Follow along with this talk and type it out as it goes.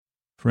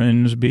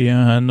Friends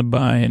beyond the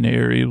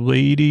binary,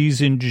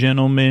 ladies and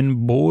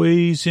gentlemen,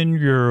 boys and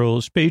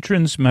girls,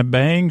 patrons, my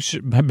bangs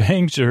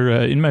are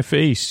in my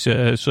face,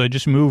 so I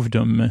just moved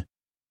them.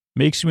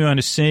 Makes me want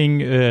to sing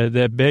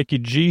that Becky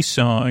G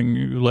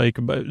song, like,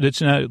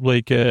 that's not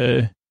like,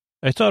 I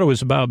thought it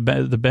was about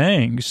the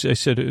bangs. I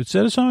said, is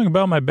that a song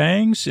about my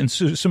bangs? And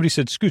so somebody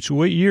said, Scoots,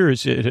 what year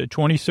is it,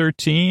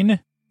 2013?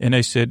 And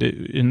I said,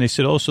 and they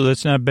said, also,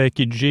 that's not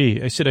Becky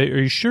G. I said,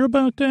 are you sure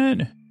about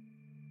that?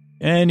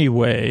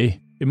 Anyway,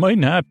 it might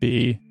not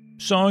be.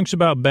 Songs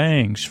about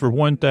bangs for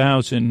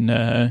 1,000.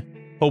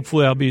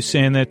 Hopefully I'll be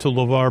saying that to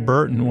LeVar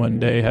Burton one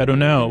day. I don't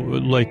know.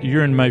 Like,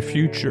 you're in my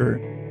future.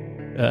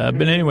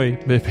 But anyway,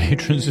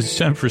 patrons, it's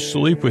time for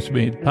Sleep With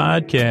Me, the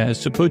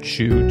podcast to put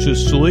you to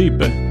sleep.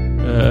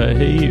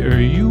 Hey,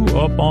 are you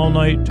up all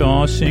night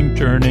tossing,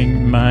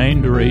 turning,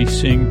 mind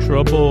racing,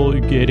 trouble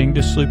getting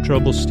to sleep,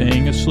 trouble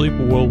staying asleep?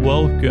 Well,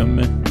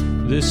 welcome.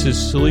 This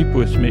is Sleep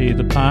With Me,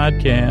 the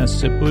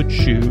podcast that puts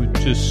you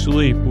to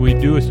sleep. We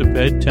do it with a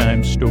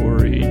bedtime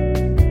story.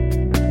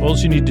 All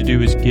you need to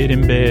do is get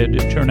in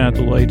bed, turn out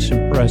the lights,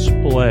 and press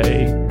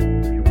play.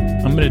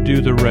 I'm going to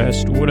do the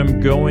rest. What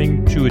I'm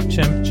going to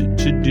attempt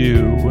to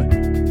do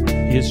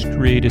is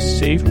create a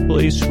safe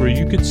place where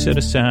you could set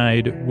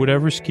aside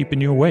whatever's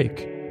keeping you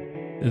awake.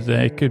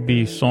 That could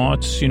be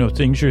thoughts,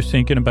 things you're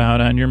thinking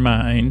about on your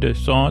mind,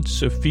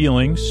 thoughts,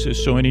 feelings,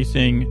 so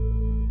anything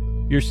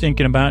you're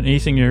thinking about,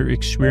 anything you're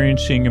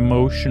experiencing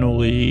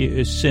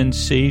emotionally,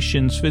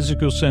 sensations,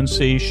 physical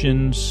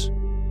sensations,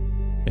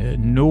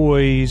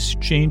 noise,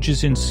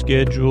 changes in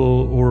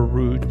schedule or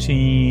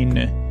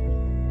routine,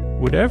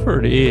 whatever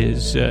it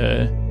is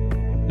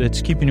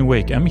that's keeping you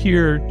awake. I'm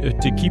here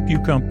to keep you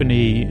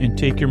company and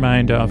take your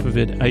mind off of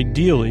it,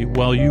 ideally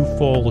while you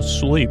fall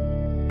asleep,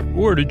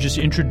 or to just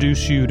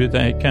introduce you to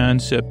that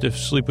concept if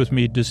Sleep With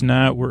Me does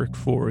not work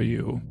for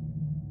you.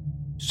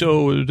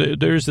 So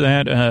there's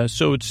that.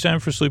 So it's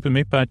time for Sleep With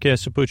Me,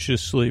 podcast to put you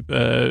to sleep.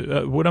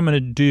 What I'm going to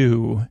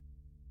do,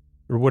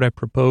 or what I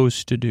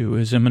propose to do,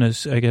 is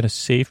I got a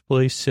safe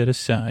place set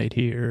aside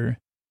here.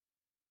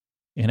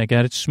 And I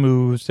got it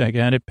smoothed, I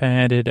got it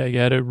padded, I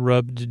got it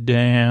rubbed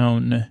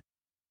down.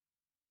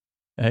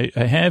 I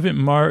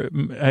haven't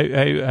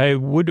I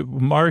would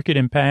mark it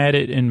and pad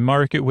it and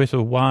mark it with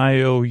a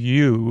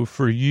Y-O-U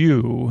for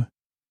you.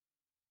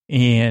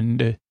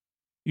 And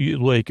but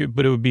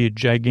it would be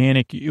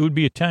it would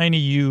be a tiny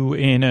U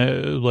and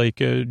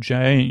a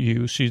giant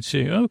U. So you'd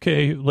say,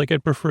 okay,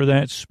 I'd prefer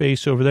that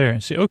space over there.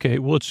 And say, okay,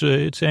 well,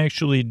 it's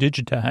actually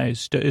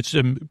digitized. It's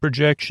a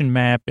projection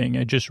mapping.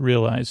 I just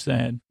realized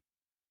that.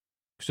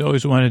 I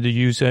always wanted to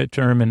use that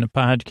term in the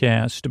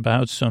podcast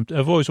about something.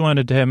 I've always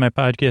wanted to have my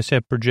podcast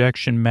have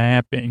projection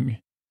mapping.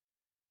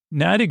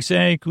 Not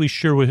exactly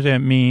sure what that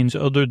means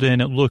other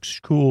than it looks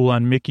cool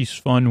on Mickey's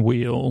Fun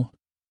Wheel.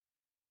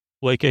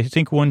 Like, I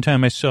think one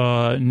time I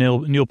saw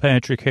Neil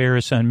Patrick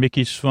Harris on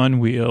Mickey's Fun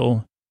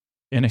Wheel,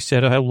 and I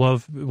said, I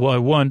love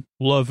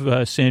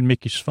saying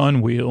Mickey's Fun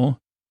Wheel,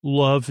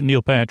 love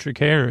Neil Patrick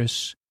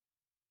Harris.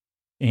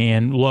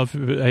 And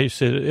I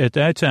said, at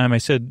that time, I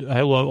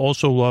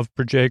also love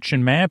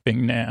projection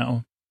mapping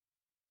now.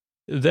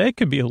 That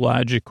could be a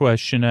logic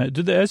question.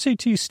 Do the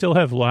SAT still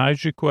have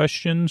logic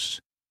questions?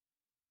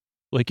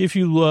 Like, if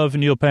you love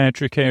Neil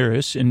Patrick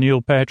Harris, and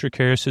Neil Patrick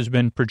Harris has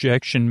been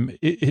projection,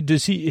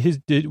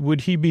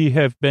 would he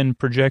have been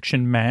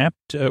projection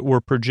mapped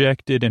or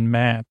projected and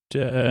mapped?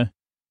 Or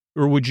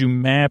would you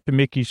map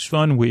Mickey's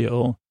Fun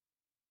Wheel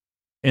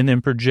and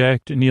then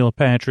project Neil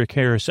Patrick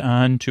Harris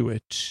onto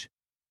it?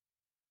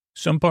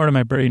 Some part of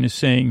my brain is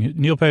saying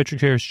Neil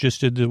Patrick Harris just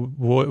did the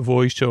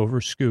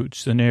voiceover,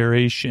 Scoots, the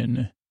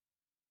narration.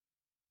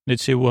 They'd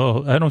say,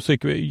 well, I don't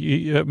think,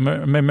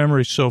 my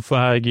memory's so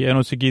foggy, I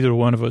don't think either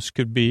one of us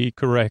could be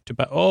correct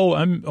about,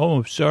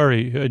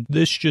 sorry,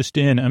 this just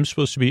in, I'm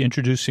supposed to be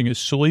introducing a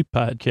sleep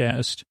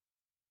podcast.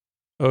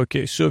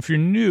 Okay, so if you're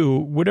new,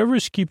 whatever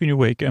is keeping you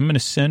awake, I'm going to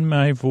send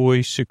my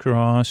voice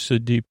across the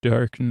deep,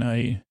 dark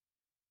night.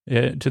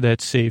 To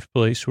that safe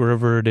place,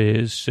 wherever it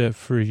is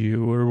for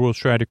you, or we'll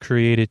try to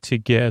create it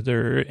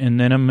together. And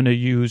then I'm going to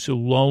use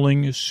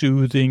lulling,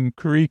 soothing,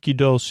 creaky,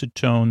 dulcet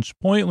tones,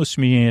 pointless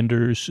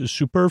meanders,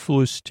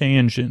 superfluous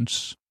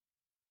tangents.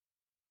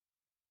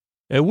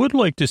 I would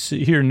like to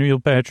hear Neil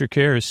Patrick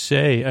Harris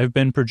say, I've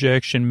been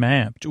projection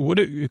mapped.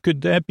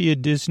 Could that be a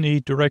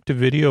Disney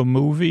direct-to-video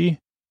movie?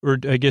 Or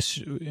I guess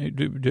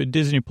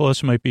Disney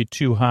Plus might be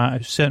too high.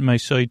 I've set my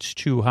sights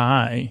too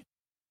high.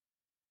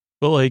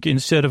 But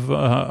instead of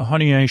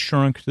Honey, I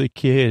Shrunk the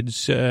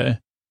Kids,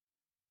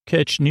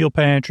 catch Neil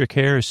Patrick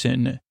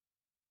Harrison.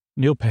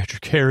 Neil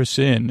Patrick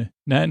Harrison,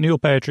 not Neil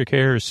Patrick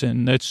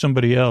Harrison. That's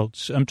somebody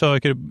else. I'm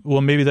talking,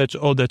 well, maybe that's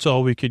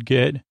all we could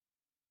get.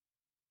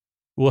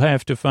 We'll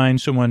have to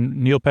find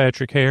someone, Neil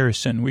Patrick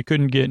Harrison. We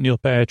couldn't get Neil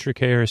Patrick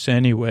Harris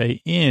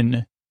anyway.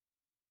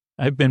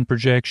 I've been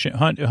projection,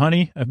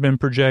 honey, I've been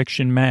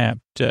projection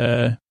mapped.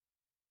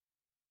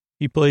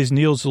 He plays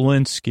Neil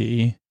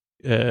Zelinsky,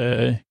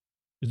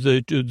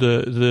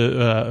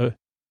 the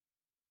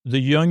the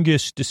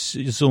youngest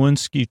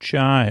Zelensky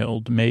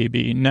child,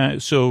 maybe.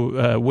 Not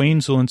so. Wayne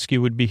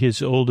Zelensky would be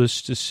his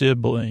oldest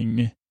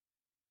sibling,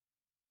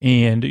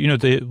 and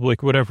they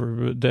like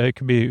whatever that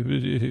could be.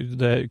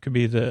 That could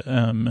be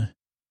the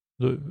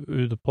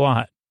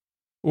plot.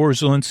 Or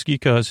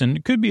Zelensky cousin.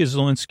 It could be a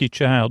Zelensky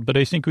child, but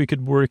I think we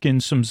could work in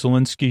some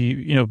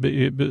Zelensky,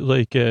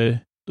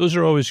 those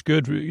are always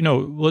good.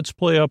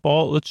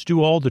 Let's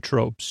do all the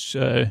tropes.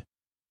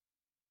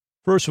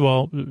 First of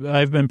all,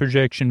 I've been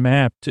projection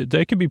mapped.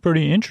 That could be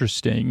pretty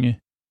interesting.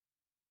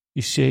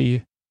 You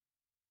say,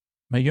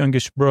 my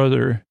youngest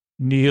brother,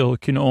 Neil,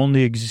 can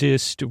only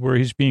exist where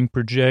he's being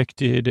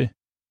projected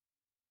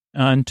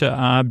onto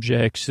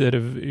objects that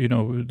have,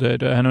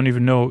 that I don't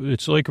even know.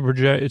 It's like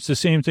it's the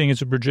same thing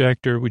as a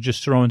projector. We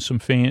just throw in some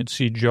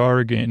fancy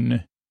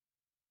jargon,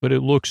 but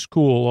it looks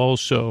cool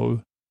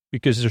also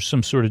because there's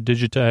some sort of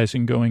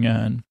digitizing going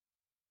on.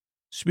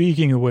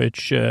 Speaking of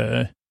which,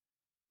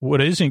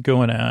 what isn't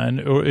going on,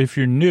 or if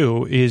you're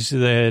new, is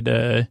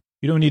that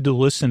you don't need to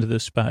listen to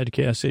this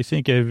podcast. I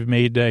think I've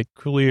made that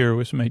clear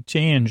with my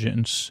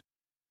tangents.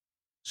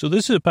 So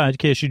this is a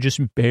podcast you just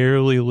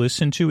barely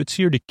listen to. It's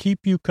here to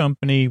keep you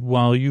company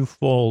while you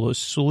fall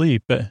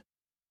asleep.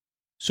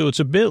 So it's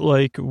a bit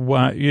like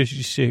what you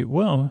say,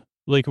 well,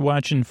 like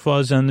watching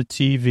fuzz on the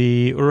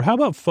TV, or how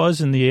about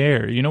fuzz in the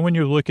air? When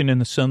you're looking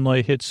and the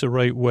sunlight hits the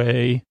right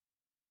way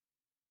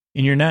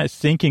and you're not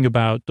thinking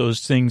about those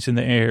things in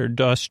the air,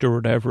 dust or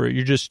whatever.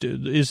 You're just,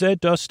 is that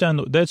dust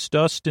that's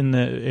dust in the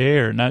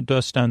air, not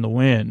dust on the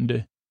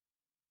wind.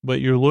 But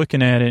you're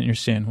looking at it and you're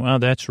saying, wow,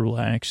 that's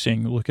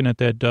relaxing. Looking at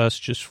that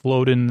dust just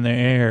floating in the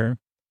air.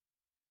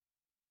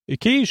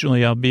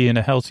 Occasionally I'll be in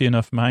a healthy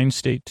enough mind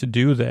state to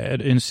do that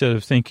instead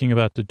of thinking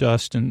about the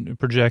dust and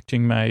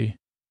projecting my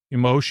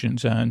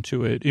emotions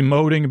onto it.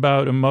 Emoting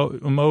about,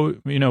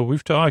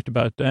 we've talked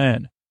about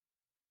that.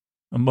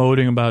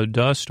 Emoting about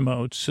dust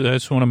motes.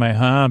 That's one of my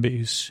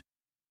hobbies.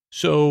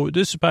 So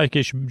this is a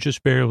podcast you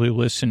just barely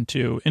listen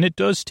to, and it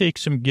does take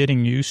some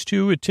getting used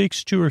to. It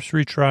takes 2 or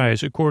 3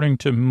 tries, according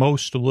to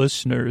most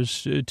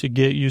listeners, to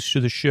get used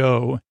to the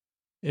show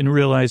and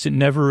realize it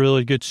never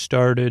really gets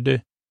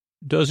started.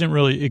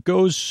 It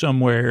goes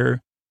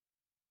somewhere,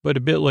 but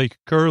a bit like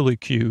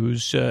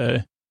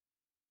curlicues.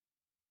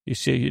 You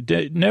see,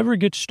 it never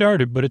gets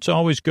started, but it's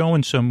always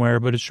going somewhere,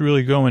 but it's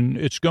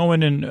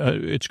going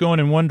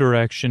in one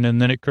direction,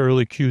 and then it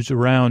curlicues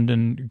around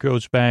and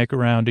goes back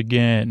around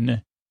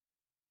again.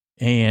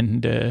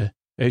 And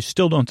I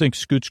still don't think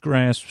Scoots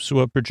grasps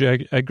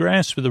I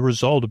grasp the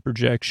result of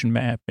projection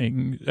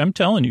mapping. I'm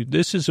telling you,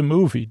 this is a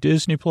movie.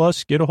 Disney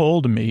Plus, get a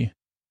hold of me.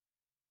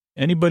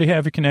 Anybody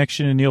have a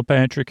connection to Neil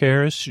Patrick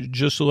Harris?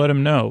 Just let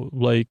him know.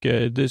 We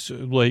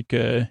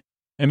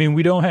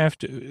don't have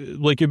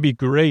to, it'd be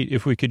great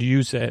if we could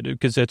use that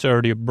because that's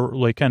already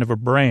kind of a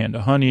brand.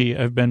 Honey,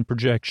 I've been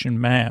projection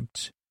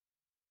mapped.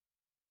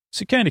 It's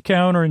a kind of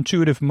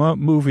counterintuitive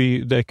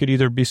movie that could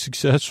either be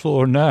successful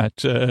or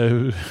not.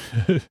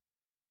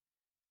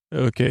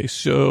 Okay,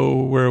 so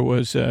where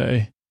was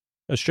I?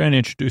 I was trying to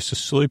introduce a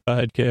sleep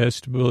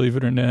podcast, believe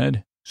it or not.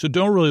 So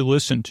don't really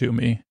listen to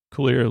me,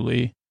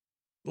 clearly.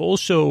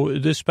 Also,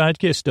 this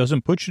podcast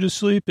doesn't put you to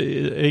sleep.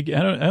 I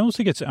don't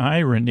think it's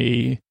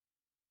irony,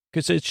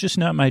 because it's just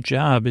not my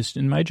job.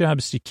 My job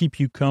is to keep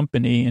you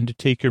company and to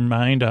take your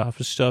mind off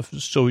of stuff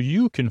so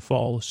you can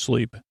fall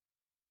asleep.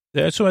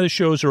 That's why the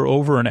shows are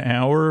over an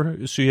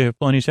hour, so you have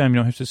plenty of time. You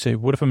don't have to say,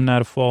 what if I'm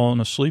not falling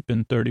asleep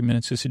in 30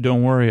 minutes? I said,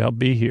 don't worry, I'll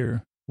be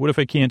here. What if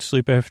I can't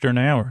sleep after an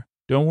hour?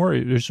 Don't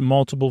worry, there's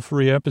multiple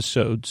free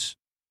episodes.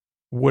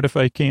 What if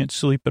I can't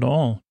sleep at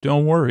all?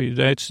 Don't worry,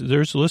 there's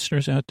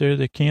listeners out there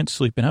that can't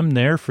sleep, and I'm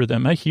there for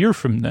them. I hear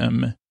from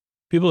them.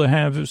 People that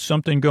have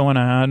something going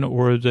on,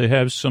 or they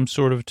have some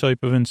sort of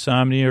type of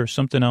insomnia or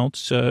something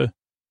else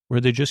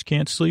where they just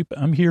can't sleep,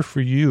 I'm here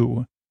for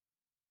you.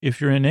 If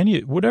you're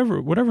in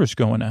whatever's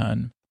going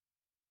on.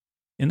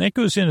 And that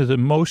goes into the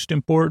most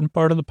important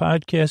part of the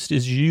podcast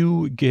is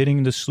you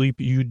getting the sleep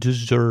you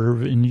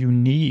deserve and you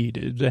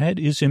need. That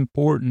is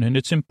important. And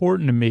it's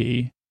important to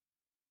me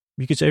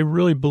because I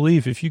really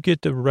believe if you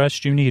get the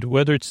rest you need,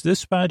 whether it's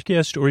this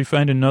podcast or you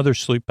find another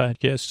sleep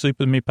podcast,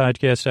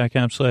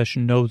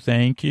 sleepwithmepodcast.com/no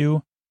thank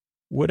you,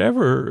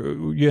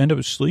 whatever you end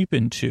up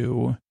sleeping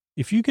to,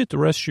 if you get the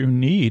rest you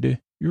need,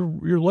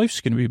 your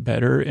life's going to be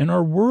better and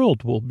our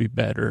world will be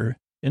better.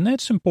 And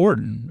that's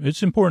important.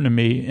 It's important to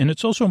me. And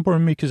it's also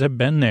important to me because I've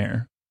been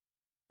there.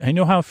 I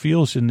know how it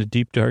feels in the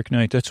deep, dark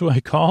night. That's why I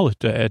call it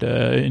that.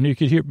 And you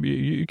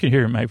can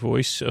hear my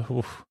voice.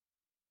 So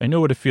I know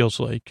what it feels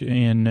like.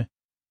 And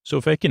so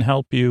if I can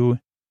help you,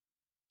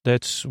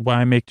 that's why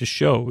I make the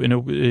show.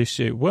 And they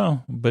say,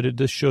 well, but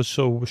this show's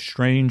so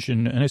strange.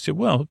 And I say,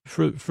 well,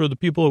 for the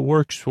people it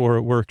works for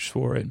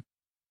it.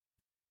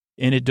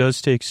 And it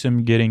does take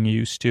some getting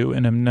used to,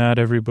 and I'm not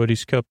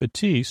everybody's cup of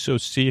tea, so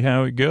see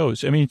how it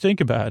goes. I mean,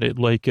 think about it,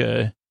 like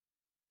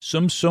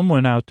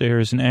someone out there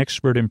is an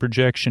expert in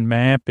projection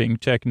mapping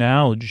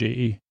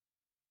technology,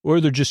 or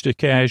they're just a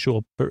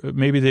casual,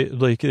 maybe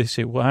they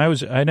say, well,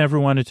 I never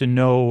wanted to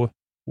know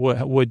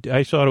what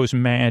I thought it was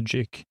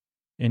magic,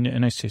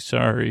 And I say,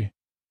 sorry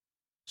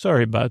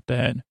about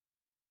that.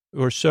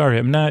 Or sorry,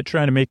 I'm not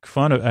trying to make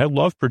fun of, I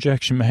love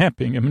projection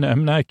mapping.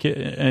 I'm not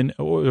kidding. And,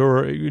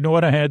 or you know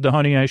what? I had the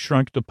Honey, I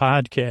Shrunk the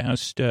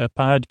podcast.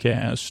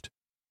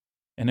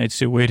 And I'd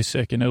say, wait a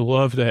second. I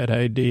love that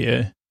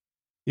idea.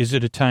 Is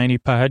it a tiny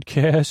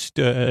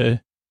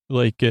podcast?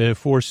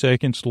 4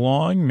 seconds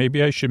long?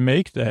 Maybe I should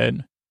make that.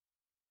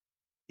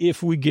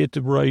 If we get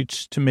the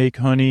rights to make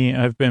Honey,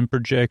 I've been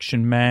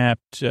projection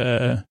mapped.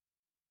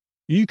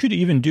 You could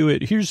even do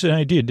it. Here's an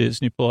idea,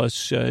 Disney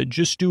Plus.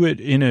 Just do it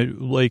in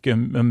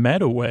a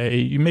meta way.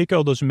 You make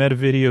all those meta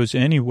videos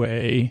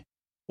anyway.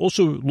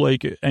 Also,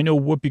 I know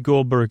Whoopi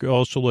Goldberg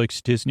also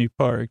likes Disney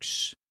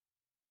parks.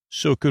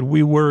 So could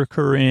we work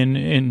her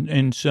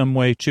in some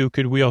way too?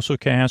 Could we also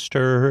cast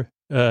her?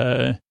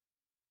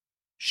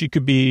 She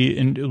could be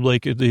in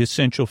the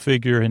essential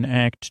figure in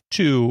Act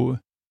 2.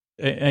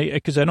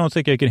 Because I don't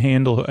think I could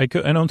handle. I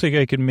don't think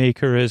I could make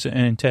her as an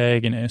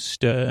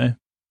antagonist.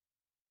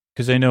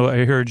 Because I know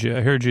I heard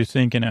you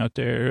thinking out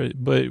there.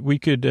 But we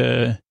could,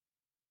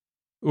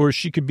 or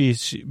she could be.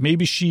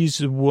 Maybe she's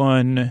the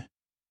one.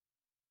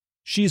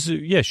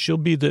 She'll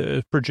be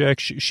the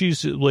projection.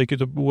 She's the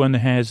one that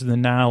has the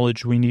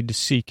knowledge we need to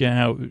seek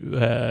out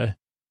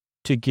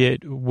to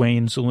get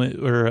Neil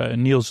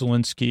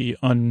Zelinsky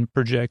on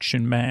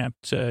projection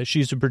mapped.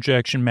 She's a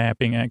projection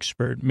mapping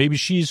expert. Maybe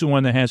she's the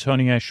one that has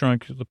Honey, I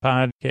Shrunk the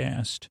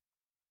podcast.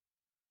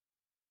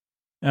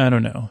 I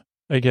don't know.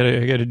 I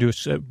gotta do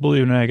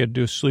believe it or not, I gotta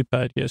do a sleep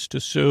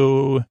podcast.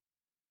 So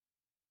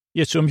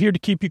I'm here to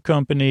keep you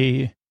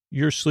company.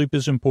 Your sleep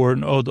is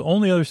important. Oh, the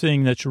only other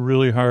thing that's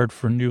really hard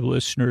for new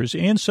listeners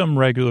and some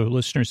regular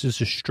listeners is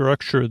the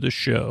structure of the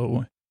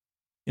show.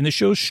 And the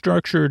show's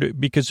structured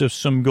because of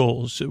some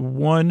goals.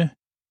 One,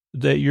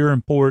 that you're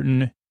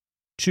important.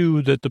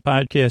 Two, that the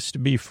podcast to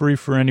be free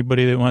for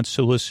anybody that wants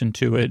to listen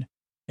to it.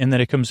 And that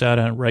it comes out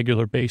on a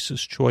regular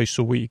basis, twice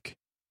a week.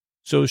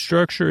 So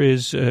structure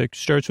is,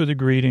 starts with a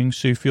greeting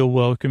so you feel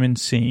welcome and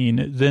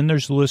seen. Then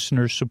there's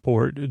listener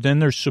support. Then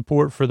there's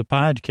support for the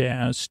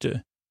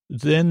podcast.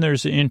 Then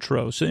there's the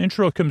intro. So the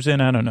intro comes in,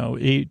 I don't know,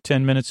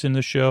 8-10 minutes in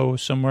the show,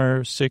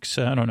 somewhere 6,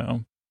 I don't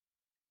know.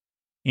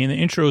 And the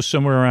intro is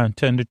somewhere around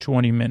 10 to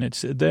 20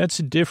 minutes. That's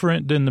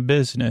different than the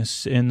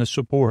business and the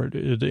support.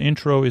 The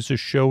intro is a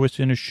show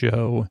within a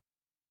show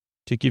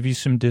to give you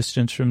some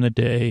distance from the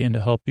day and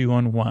to help you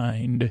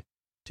unwind,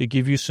 to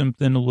give you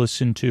something to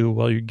listen to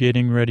while you're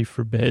getting ready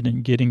for bed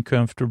and getting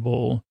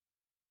comfortable,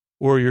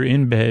 or you're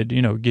in bed,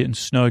 getting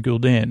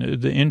snuggled in.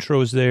 The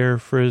intro is there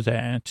for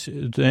that.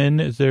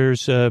 Then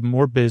there's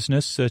more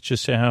business. That's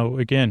just how,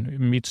 again, it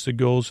meets the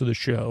goals of the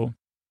show.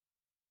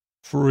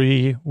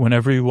 Free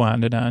whenever you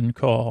want it on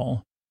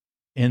call.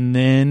 And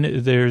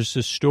then there's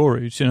the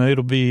stories.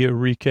 It'll be a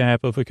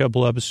recap of a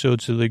couple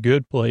episodes of The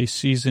Good Place,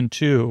 season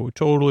 2,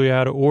 totally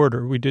out of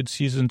order. We did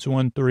seasons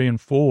 1, 3,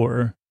 and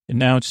 4, and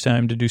now it's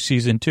time to do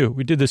season 2.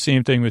 We did the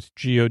same thing with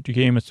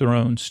Game of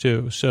Thrones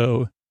too.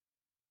 So,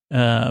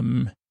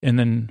 and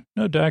then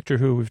Doctor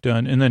Who we've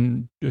done, and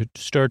then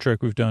Star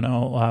Trek we've done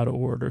all out of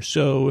order.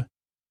 So,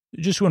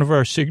 just one of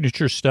our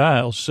signature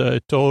styles.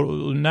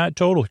 Not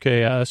total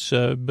chaos,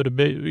 but a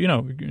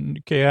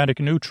bit, chaotic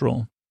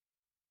neutral.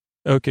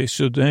 Okay,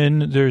 so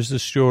then there's the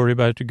story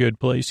about The Good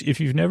Place. If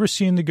you've never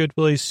seen The Good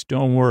Place,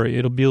 don't worry.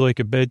 It'll be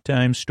like a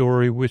bedtime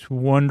story with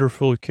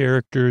wonderful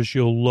characters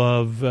you'll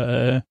love.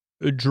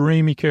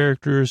 Dreamy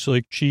characters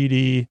like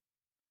Chidi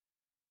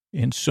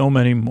and so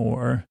many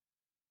more.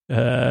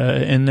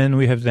 And then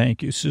we have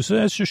thank you. So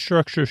that's the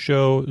structure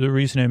show. The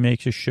reason I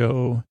make the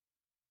show.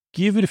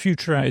 Give it a few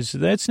tries.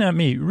 That's not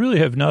me. You really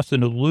have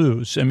nothing to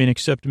lose.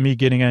 Except me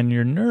getting on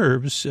your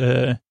nerves.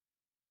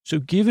 So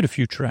give it a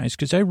few tries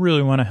because I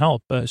really want to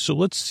help. So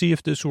let's see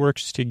if this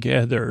works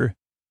together.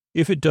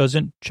 If it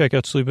doesn't, check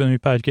out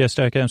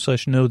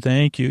sleepwithmepodcast.com/no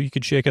thank you. You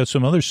could check out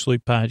some other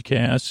sleep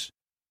podcasts.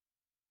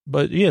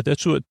 But yeah,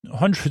 that's what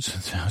hundreds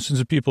of thousands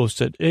of people have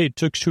said. Hey, it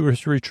took 2 or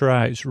 3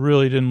 tries.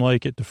 Really didn't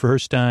like it the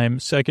first time.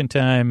 Second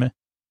time,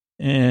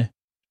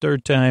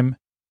 third time,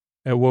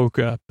 I woke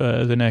up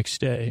the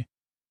next day.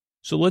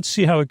 So let's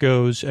see how it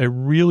goes. I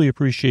really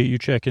appreciate you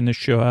checking this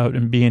show out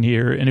and being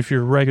here. And if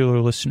you're a regular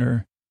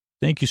listener,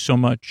 thank you so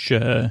much.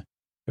 I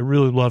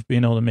really love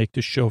being able to make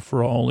this show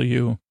for all of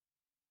you.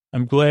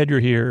 I'm glad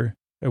you're here.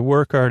 I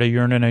work hard, I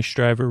yearn, and I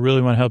strive. I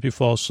really want to help you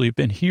fall asleep.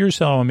 And here's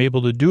how I'm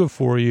able to do it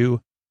for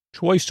you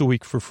twice a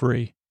week for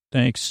free.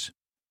 Thanks.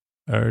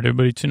 All right,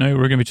 everybody. Tonight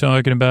we're going to be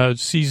talking about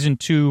season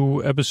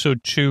 2,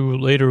 episode 2.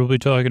 Later we'll be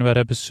talking about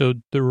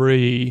episode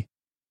 3.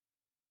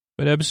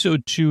 But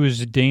episode 2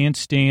 is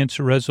Dance Dance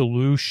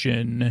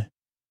Resolution.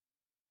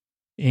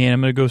 And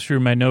I'm going to go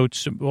through my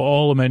notes,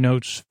 all of my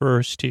notes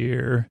first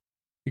here,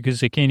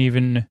 because I can't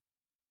even.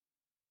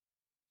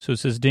 So it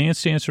says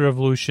Dance Dance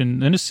Revolution.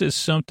 Then it says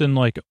something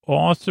like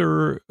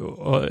author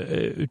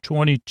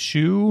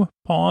 22,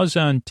 pause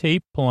on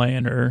tape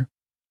planner.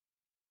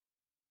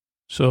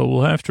 So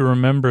we'll have to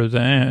remember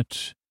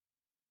that.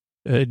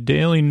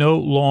 Daily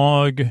note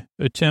log,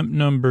 attempt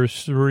number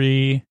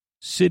 3.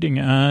 Sitting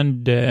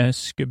on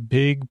desk,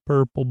 big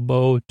purple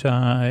bow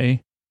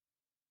tie,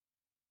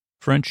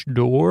 French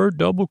door,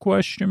 double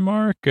question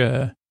mark,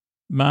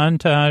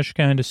 montage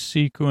kind of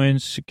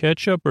sequence,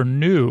 ketchup or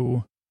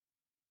new?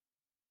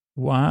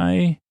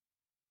 Why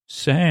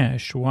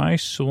sash? Why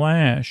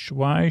slash?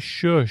 Why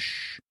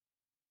shush?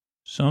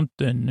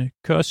 Something.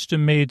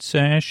 Custom-made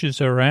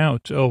sashes are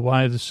out. Oh,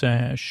 why the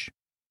sash?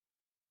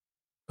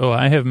 Oh,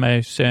 I have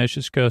my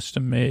sashes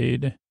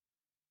custom-made.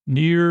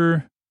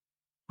 Near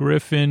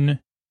Griffin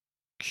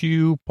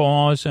Q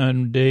pause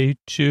on day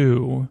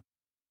 2.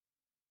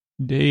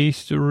 Day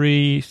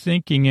 3,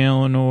 thinking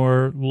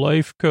Eleanor,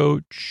 life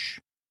coach,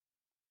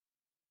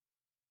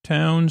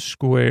 town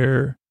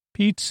square,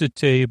 pizza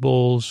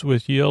tables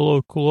with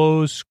yellow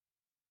clothes,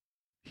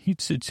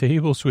 picnic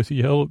tables with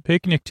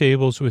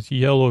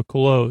yellow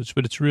clothes,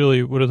 but it's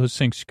really, what are those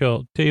things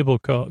called?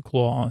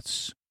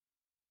 Tablecloths.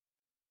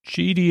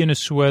 Chidi in a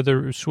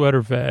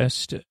sweater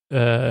vest,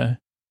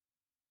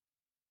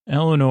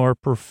 Eleanor,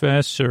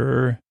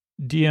 professor,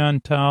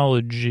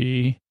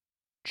 deontology,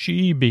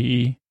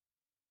 chibi,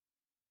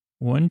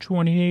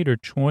 128 or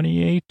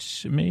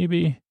 28,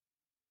 maybe.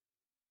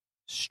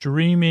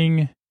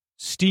 Steaming,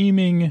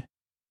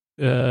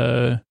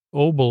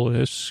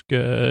 obelisk,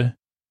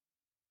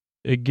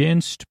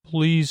 against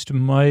pleased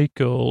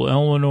Michael.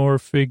 Eleanor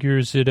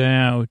figures it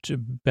out.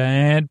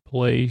 Bad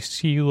place.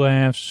 He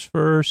laughs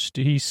first.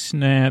 He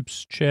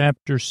snaps.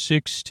 Chapter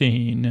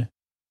 16.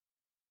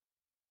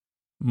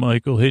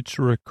 Michael hits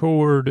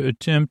record.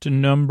 Attempt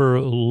number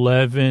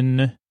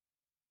 11.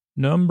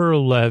 Number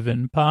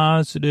 11,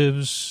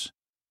 positives.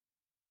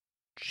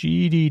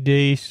 GD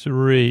day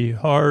 3,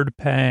 hard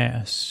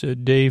pass.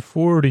 Day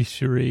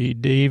 43,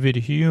 David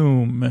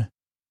Hume.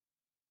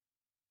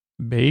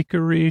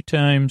 Bakery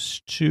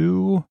times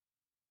 2.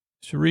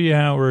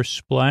 3-hour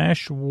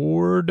splash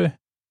ward.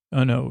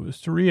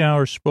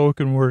 3-hour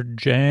spoken word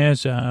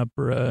jazz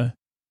opera.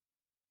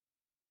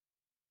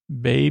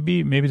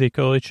 Baby, maybe they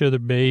call each other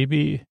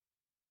baby.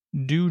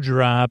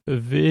 Dewdrop,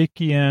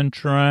 Vicky on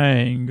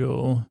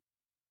triangle.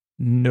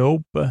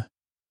 Nope.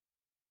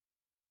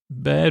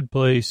 Bad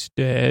place,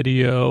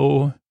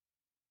 Daddy-O.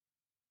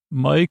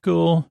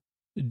 Michael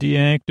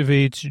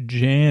deactivates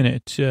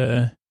Janet.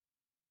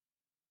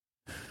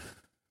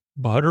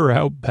 Butter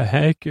out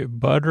back.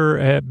 Butter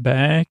at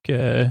back.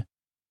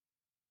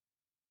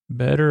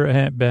 Better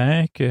at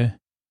back.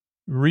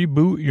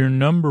 Reboot your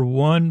number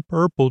 1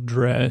 purple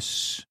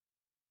dress.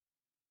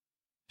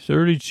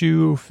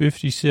 32,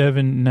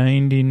 57,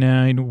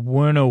 99,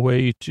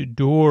 108.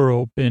 Door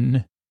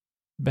open.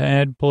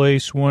 Bad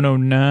place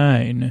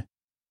 109.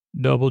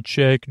 Double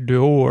check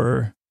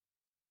door.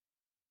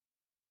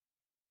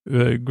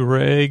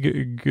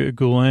 Greg,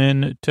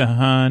 Glenn,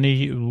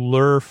 Tahani,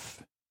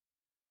 Lurf.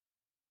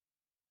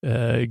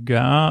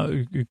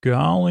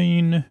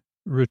 Galling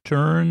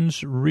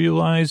returns,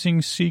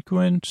 realizing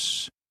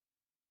sequence.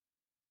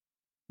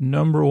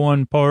 Number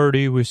 1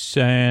 party with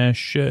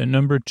Sash.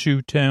 Number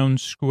 2 town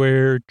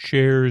square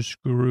chairs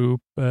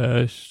group.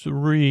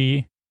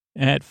 3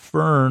 at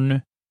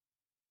Fern.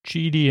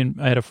 Chidi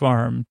at a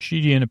farm,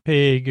 Chidi and a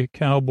pig,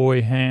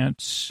 cowboy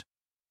hats.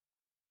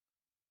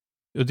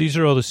 These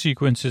are all the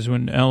sequences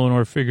when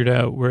Eleanor figured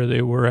out where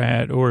they were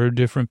at, or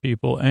different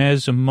people.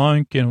 As a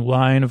monk and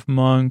line of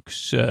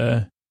monks,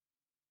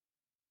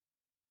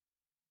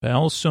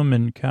 balsam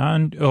and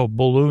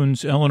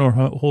balloons. Eleanor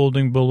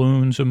holding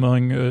balloons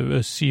among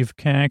a sea of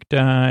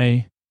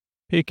cacti.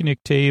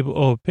 Picnic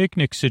table,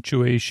 picnic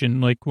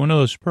situation, like one of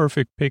those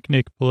perfect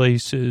picnic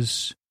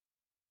places.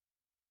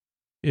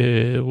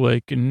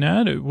 Like one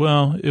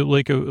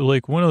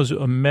of those,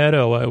 a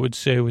meadow, I would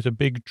say, with a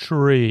big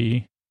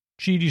tree.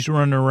 Chidi's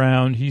running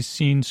around. He's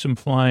seen some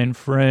flying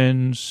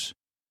friends.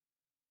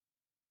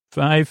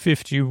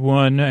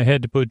 551. I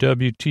had to put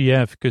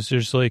WTF because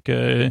there's like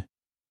a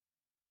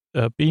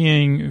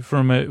being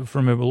from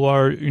a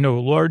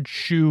large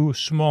shoe,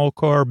 small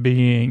car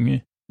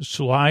being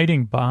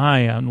sliding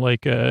by on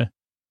like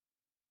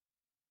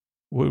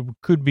what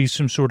could be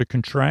some sort of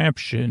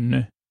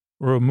contraption.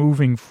 Or a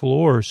moving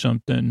floor or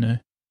something.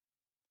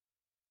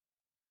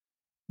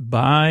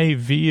 By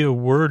via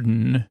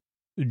Worden,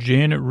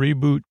 Janet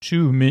Reboot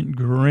 2, mint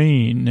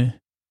green.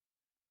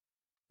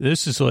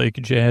 This is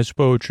like jazz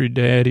poetry,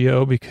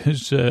 Daddy-O,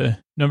 because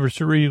number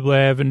 3,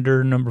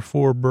 lavender, number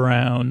 4,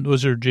 brown.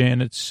 Those are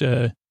Janet's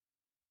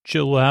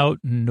chill out,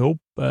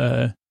 nope.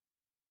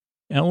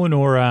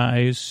 Eleanor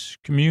eyes,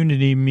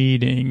 community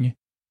meeting,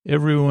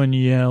 everyone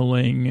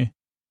yelling.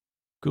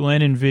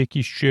 Glenn and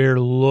Vicky share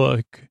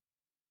look.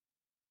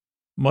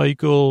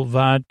 Michael,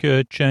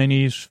 vodka,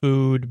 Chinese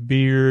food,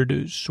 beard,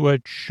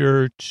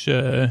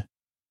 sweatshirt,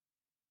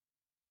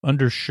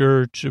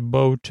 undershirt,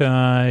 bow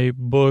tie,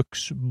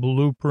 books,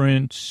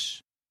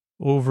 blueprints,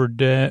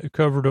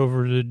 covered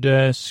over the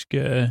desk,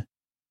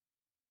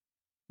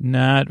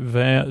 not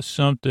Vaden,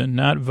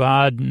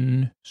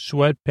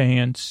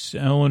 sweatpants,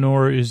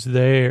 Eleanor is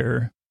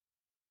there.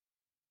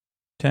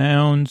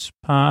 Towns,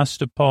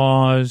 pasta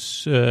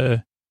paws,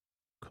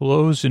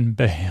 clothes and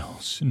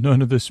bales.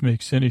 None of this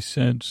makes any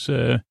sense.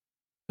 I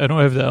don't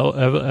have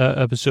the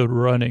episode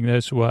running.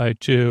 That's why,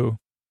 too.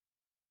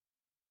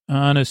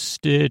 On a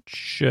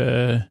Stitch,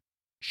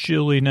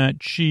 Chili Not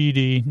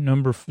Cheaty,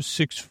 number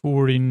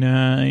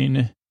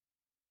 649.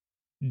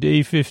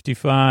 Day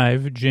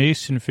 55,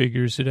 Jason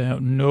figures it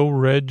out. No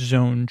Red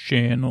Zone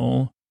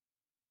channel.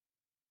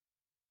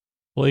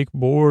 Blake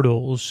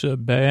Bortles, A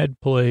Bad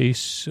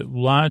Place.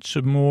 Lots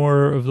of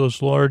more of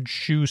those large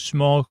shoe,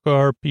 small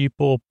car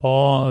people.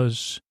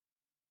 Pause.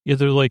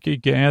 Either like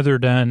it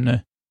gathered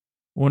on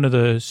one of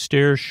the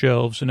stair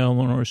shelves in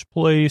Eleanor's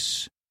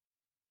place.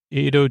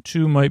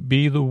 802 might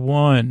be the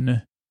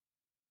one.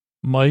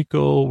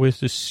 Michael with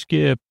the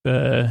skip.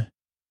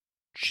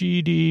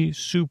 Cheaty,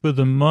 Soup of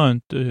the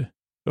Month.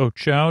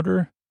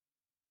 Chowder?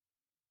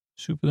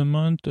 Soup of the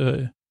Month?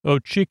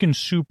 Chicken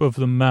Soup of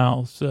the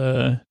Mouth.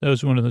 That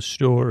was one of the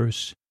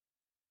stores.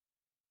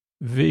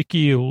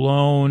 Vicky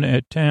alone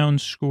at Town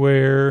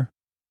Square.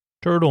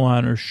 Turtle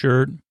on her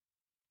shirt.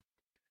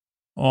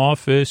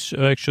 Office.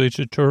 Actually, it's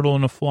a turtle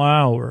and a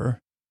flower.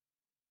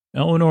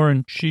 Eleanor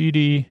and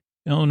Cheaty.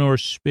 Eleanor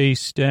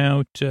spaced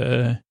out.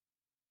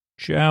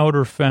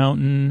 Chowder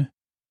fountain.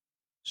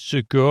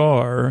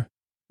 Cigar.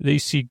 They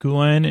see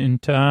Glenn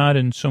and Todd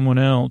and someone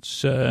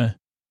else.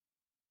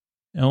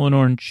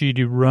 Eleanor and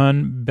Cheaty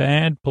run.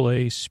 Bad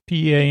Place.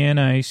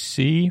 Panic.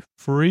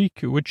 Freak.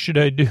 What should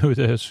I do with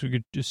this? We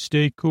could just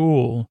stay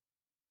cool.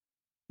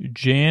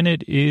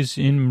 Janet is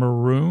in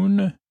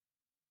maroon.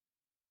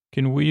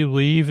 Can we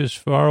leave as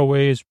far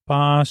away as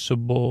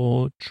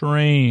possible?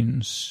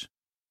 Trains.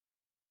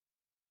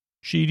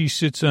 Cheaty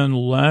sits on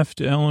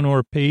left.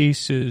 Eleanor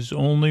paces.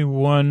 Only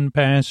one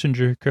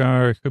passenger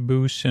car,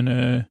 caboose, and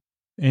a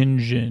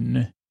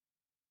engine.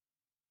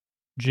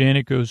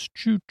 Janet goes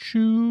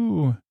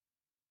choo-choo.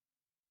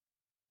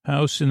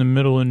 House in the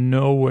middle of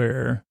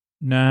nowhere.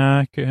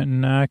 Knock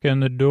on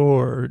the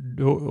door.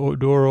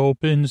 Door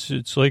opens.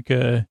 It's like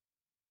kind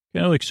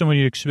of like someone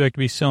you'd expect to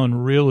be selling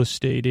real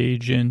estate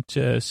agent,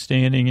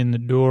 standing in the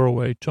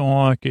doorway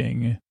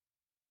talking.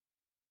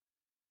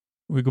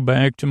 We go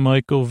back to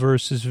Michael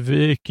versus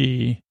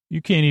Vicky.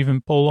 You can't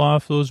even pull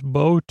off those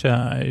bow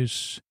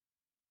ties.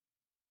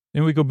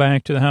 Then we go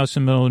back to the house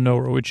in the middle of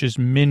nowhere, which is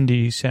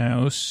Mindy's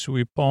house.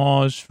 We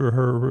pause for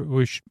her.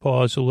 We should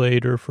pause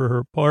later for her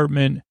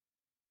apartment,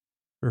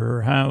 for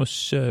her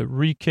house.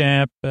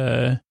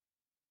 Recap.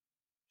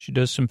 She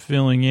does some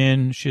filling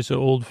in. She has an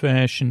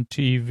old-fashioned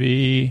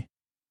TV.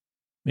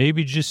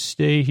 Maybe just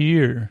stay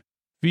here.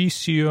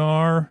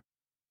 VCR.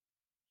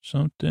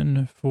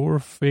 Something. 4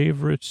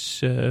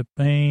 favorites.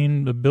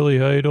 Pain. The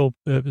Billy Idol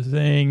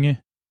thing.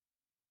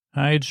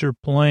 Hides her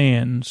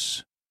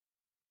plans.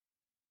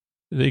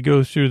 They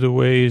go through the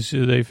ways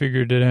they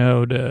figured it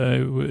out,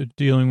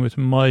 dealing with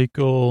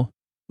Michael.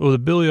 Well, the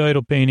Billy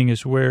Idol painting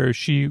is where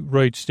she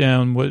writes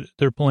down what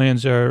their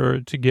plans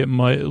are to get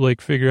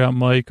figure out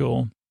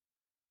Michael.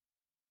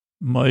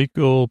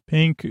 Michael,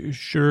 pink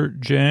shirt,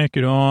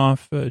 jacket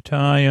off,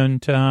 tie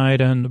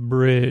untied on the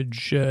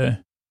bridge.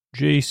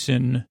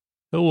 Jason,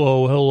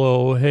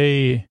 hello,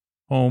 hey,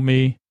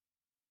 homie.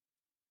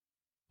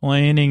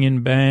 Planning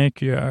in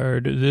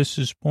backyard, this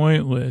is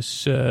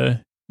pointless.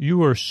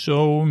 You are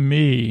so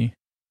me.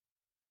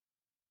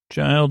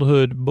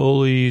 Childhood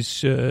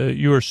bullies,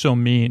 you are so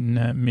mean,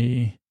 not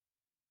me.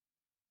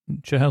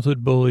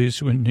 Childhood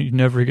bullies when you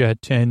never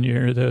got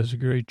tenure, that was a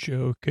great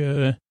joke.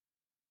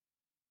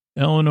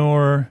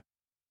 Eleanor,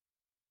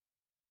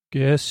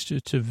 guest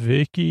to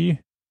Vicky.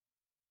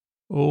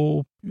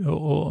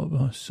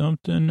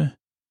 Something.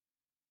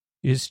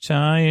 Is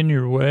Ty in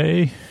your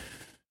way?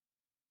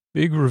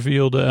 Big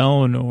reveal to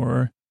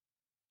Eleanor.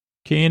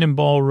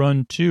 Cannonball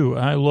Run 2.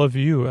 I love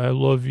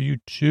you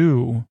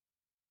too.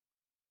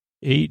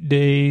 8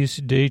 days,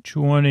 day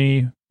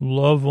 20.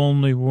 Love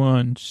only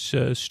once.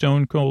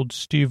 Stone Cold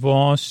Steve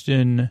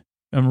Austin.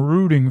 I'm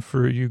rooting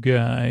for you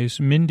guys.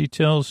 Mindy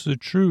tells the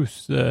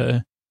truth.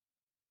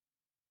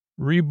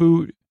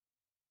 Reboot.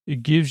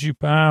 It gives you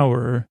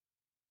power.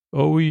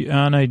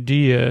 On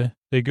idea.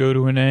 They go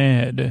to an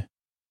ad.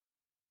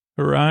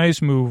 Her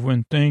eyes move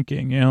when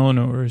thinking.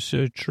 Eleanor's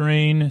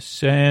train,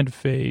 sad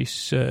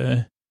face.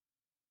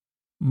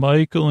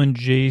 Michael and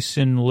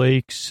Jason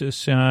Lakes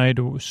aside,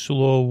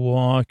 slow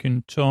walk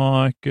and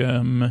talk.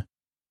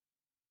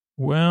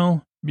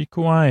 Well, be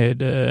quiet.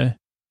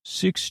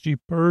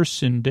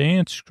 60-person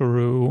dance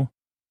crew.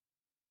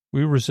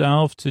 We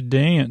resolved to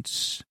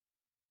dance.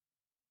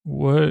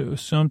 What,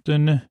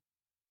 something,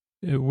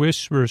 it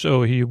whispers.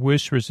 Oh, he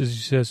whispers as he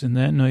says, and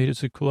that night as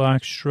the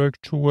clock struck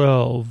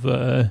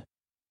 12.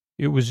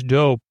 It was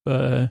dope.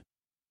 That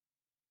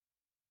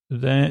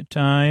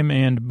time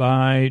and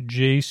by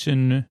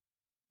Jason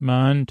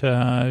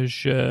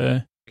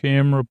montage,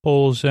 camera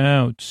pulls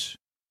out.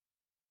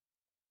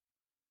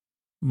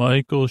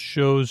 Michael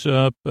shows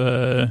up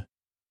at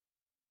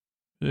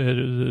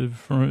the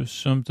front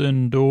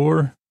something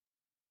door.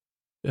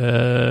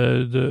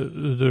 I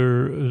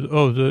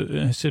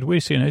said, wait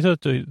a second. I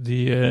thought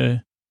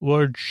the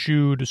large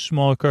shoed,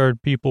 small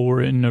card people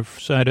were in the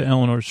side of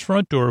Eleanor's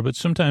front door, but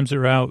sometimes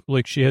they're out.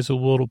 Like she has a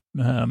little,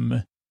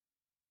 kind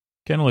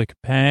of like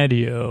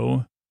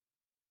patio.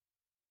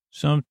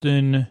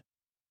 Something.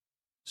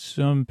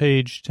 some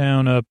page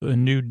town up a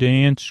new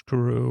dance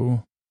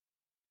crew.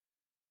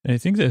 And I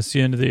think that's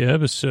the end of the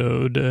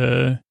episode.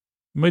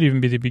 Might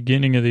even be the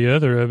beginning of the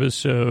other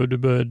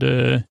episode, but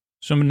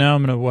so now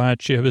I'm going to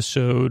watch the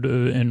episode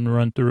and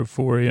run through it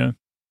for you.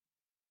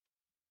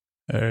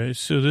 All right,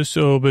 so this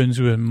opens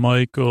with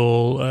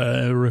Michael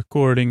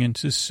recording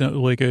into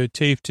like a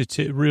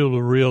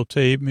reel-to-reel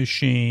tape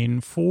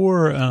machine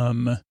for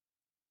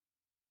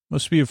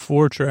must be a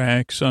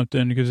 4-track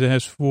something because it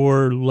has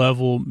 4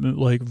 level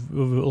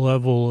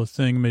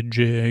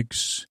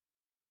thingamajigs.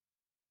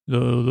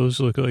 Those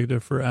look like they're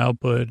for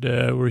output.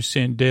 We're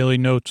saying daily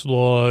notes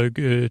log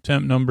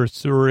attempt number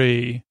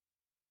 3.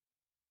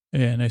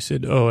 And I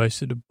said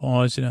to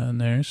pause it on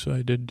there, so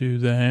I did do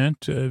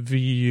that.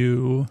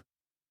 VU.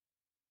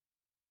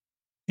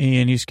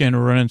 And he's kind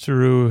of running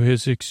through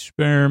his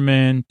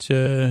experiment.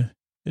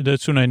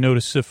 That's when I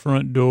noticed the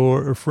front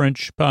door, or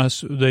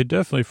they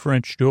definitely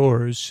French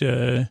doors.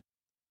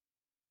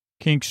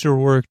 Kinks are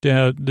worked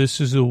out. This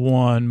is the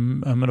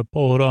one. I'm going to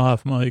pull it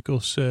off,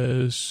 Michael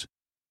says.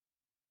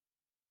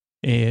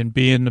 And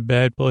be in the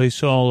Bad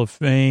Place Hall of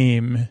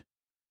Fame.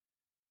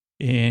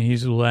 And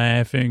he's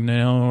laughing.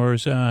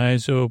 Eleanor's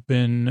eyes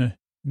open.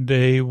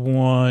 Day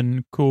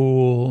 1,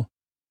 cool.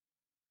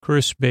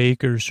 Chris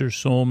Baker's her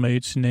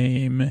soulmate's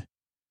name.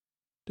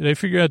 Did I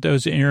figure out that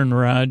was Aaron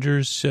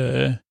Rodgers?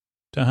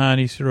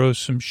 Tahani throws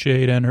some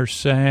shade on her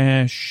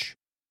sash.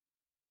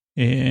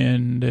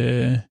 And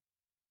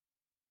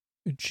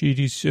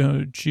Chidi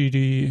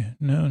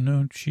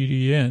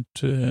yet.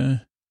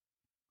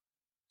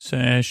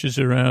 Sashes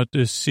are out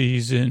this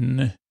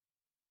season.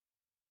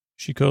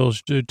 She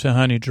calls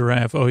Tahani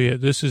Giraffe. Oh, yeah,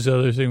 this is the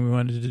other thing we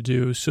wanted to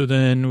do. So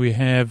then we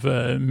have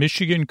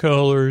Michigan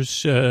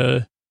colors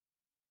and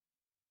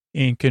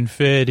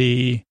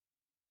confetti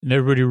and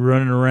everybody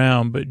running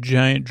around, but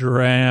giant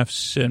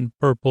giraffes and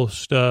purple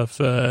stuff,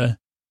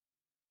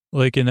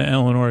 like in the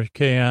Eleanor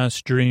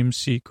Chaos Dream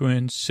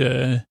sequence.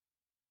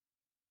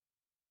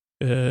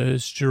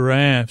 It's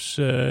giraffes,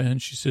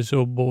 and she says,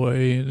 oh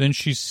boy. Then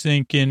she's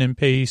thinking and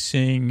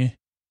pacing.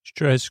 She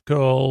tries to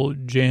call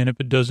Janet,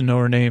 but doesn't know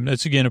her name.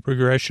 That's, again, a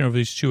progression of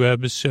these 2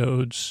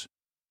 episodes.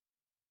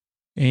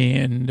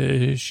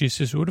 And she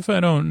says, what if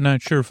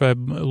not sure if I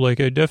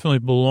definitely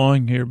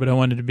belong here, but I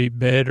wanted to be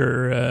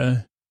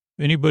better.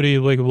 Anybody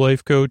like a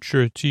life coach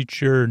or a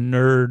teacher or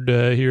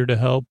nerd here to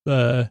help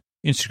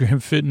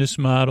Instagram fitness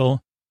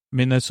model? I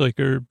mean, that's like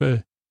her,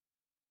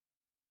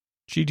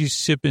 Chidi's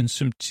sipping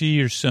some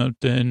tea or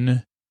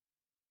something.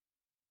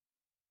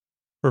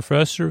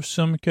 Professor of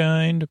some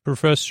kind,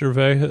 professor of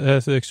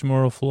ethics,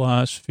 moral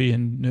philosophy,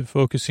 and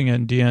focusing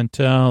on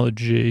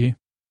deontology.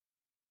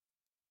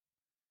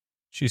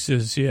 She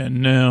says, yeah,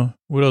 no.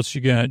 What else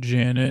you got,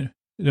 Janet?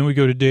 Then we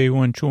go to day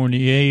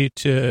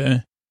 128.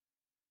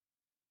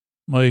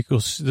 Michael,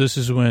 this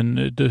is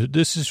when,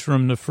 this is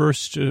from the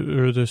first,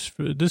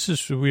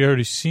 we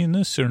already seen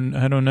this, or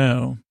I don't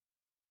know.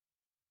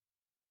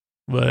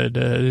 But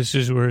this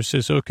is where it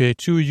says, okay,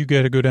 2 of you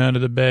got to go down to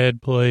the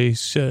bad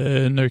place.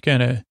 And they're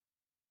kind of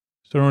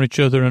throwing each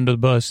other under the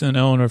bus. And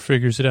Eleanor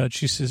figures it out.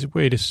 She says,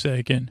 wait a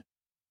second.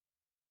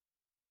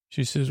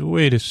 This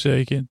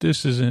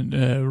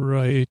isn't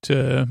right.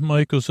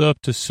 Michael's up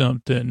to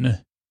something.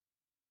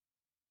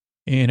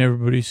 And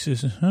everybody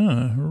says,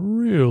 huh,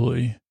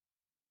 really?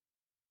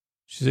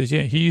 She says,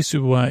 yeah, he's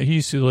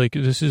like,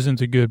 this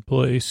isn't a good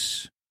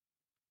place.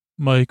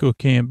 Michael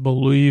can't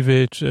believe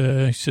it.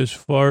 He says,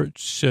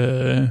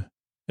 farts.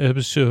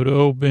 Episode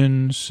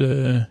opens.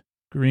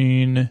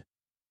 Green.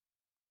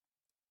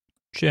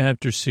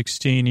 Chapter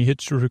 16. He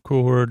hits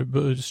record,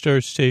 but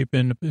starts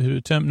taping.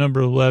 Attempt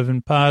number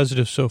 11.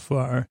 Positive so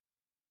far.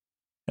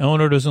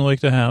 Eleanor doesn't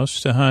like the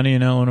house. Tahani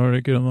and Eleanor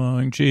don't get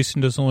along.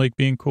 Jason doesn't like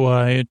being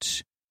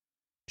quiet.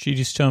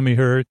 Chidi's tummy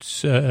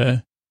hurts.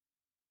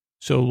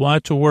 So a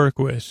lot to work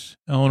with.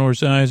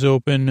 Eleanor's eyes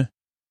open.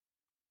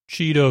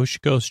 Cheeto, she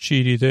calls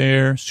Chidi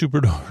there. Super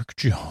Dark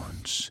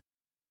Jones.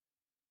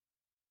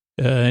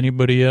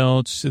 Anybody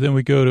else? Then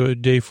we go to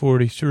day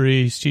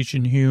 43. He's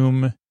teaching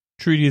Hume.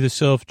 Treaty the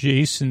Self,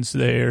 Jason's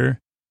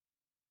there.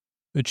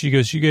 But she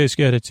goes, you guys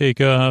got to take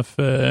off.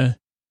 My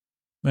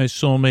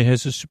soulmate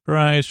has a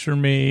surprise for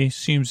me.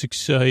 Seems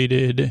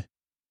excited.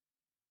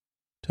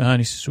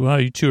 Tahani says, wow,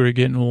 you 2 are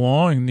getting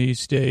along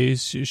these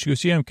days. She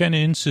goes, yeah, I'm kind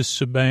of into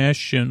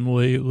Sebastian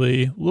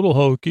lately. A little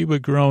hokey,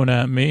 but growing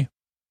at me.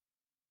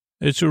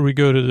 That's where we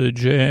go to the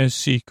jazz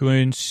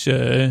sequence.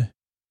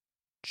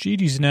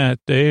 Chidi's not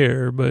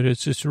there, but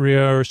it's a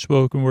 3-hour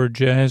spoken word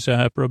jazz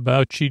opera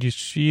about Chidi's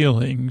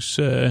feelings.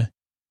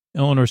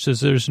 Eleanor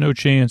says there's no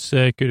chance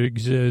that could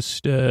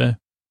exist.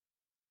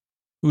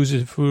 Who's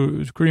it?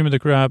 Cream of the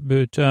crop,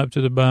 top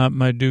to the bottom,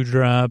 my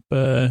dewdrop.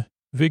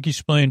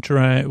 Vicky's playing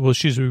triangle. Well,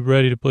 she's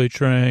ready to play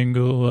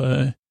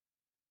triangle.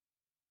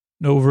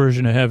 No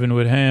version of heaven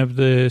would have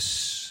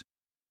this.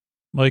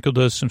 Michael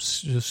does some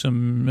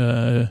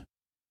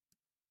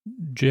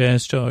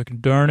jazz talk.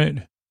 Darn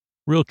it.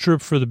 Real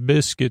trip for the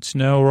biscuits.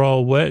 Now we're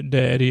all wet,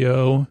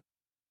 Daddy-O.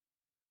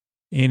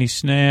 And he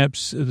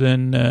snaps.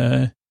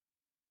 Then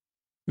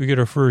We get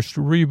our first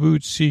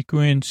reboot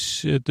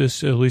sequence at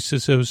least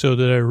this episode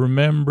that I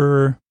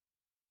remember.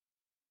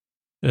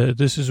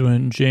 This is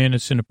when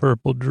Janet's in a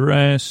purple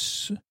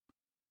dress,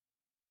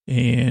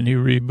 and he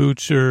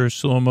reboots her,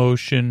 slow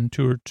motion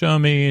to her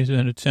tummy,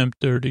 then attempt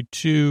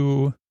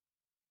 32,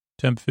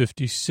 attempt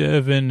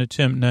 57,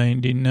 attempt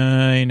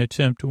 99,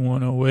 attempt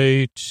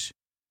 108.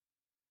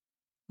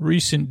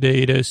 Recent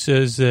data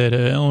says that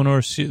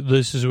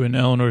this is when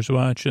Eleanor's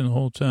watching the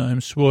whole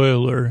time.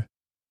 Spoiler.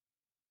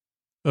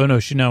 Oh, no,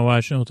 she's not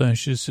watching the whole time.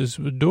 She just says,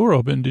 the door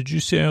open. Did you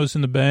say I was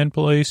in the bad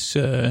place?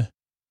 And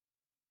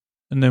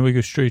then we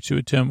go straight to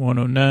attempt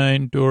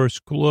 109. Door's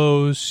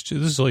closed.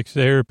 This is like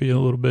therapy a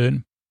little bit.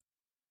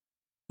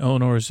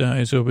 Eleanor's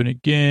eyes open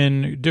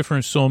again.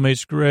 Different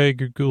soulmates,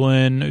 Greg,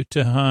 Glenn,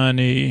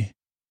 Tahani,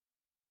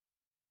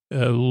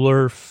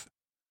 Lurf,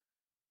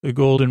 the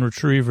golden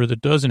retriever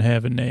that doesn't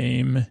have a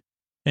name.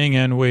 Hang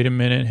on, wait a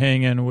minute.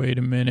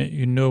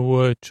 You know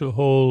what?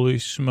 Holy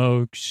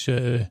smokes.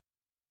 This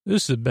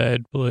is a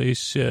bad place.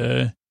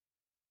 So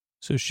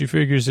she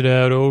figures it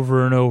out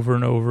over and over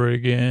and over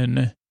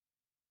again.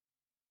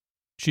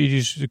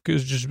 There's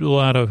just a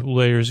lot of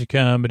layers of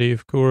comedy,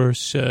 of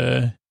course.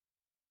 And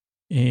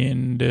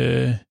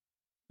then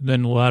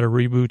a lot of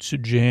reboots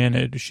of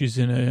Janet. She's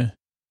in a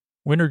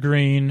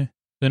wintergreen,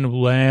 then a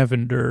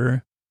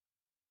lavender,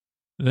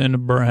 then a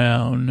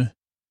brown.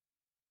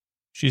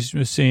 She's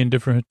saying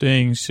different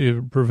things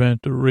to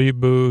prevent the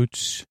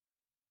reboots.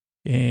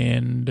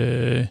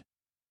 And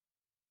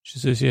she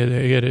says, yeah,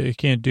 I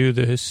can't do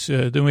this.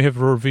 Then we have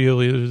a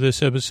reveal either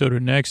this episode or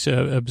next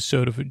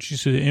episode of it. She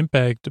said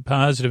the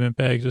positive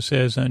impact this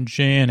has on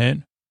Janet.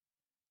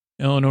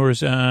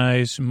 Eleanor's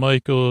eyes,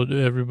 Michael,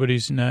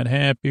 everybody's not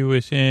happy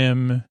with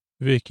him.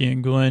 Vicky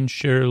and Glenn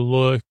share a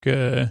look.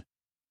 Then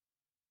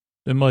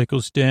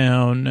Michael's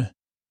down.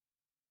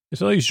 I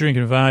thought he was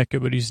drinking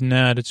vodka, but he's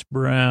not. It's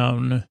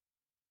brown.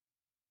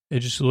 I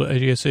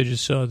guess I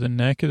just saw the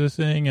neck of the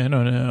thing. I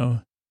don't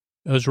know.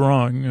 I was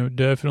wrong.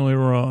 Definitely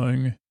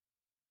wrong.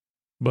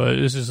 But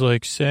this is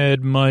like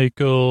sad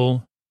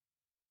Michael.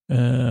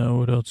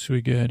 What else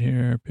we got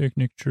here?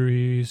 Picnic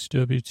trees,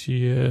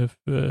 WTF,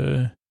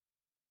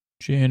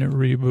 Janet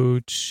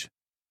reboots,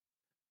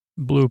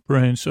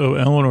 blueprints. Oh,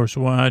 Eleanor's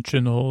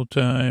watching the whole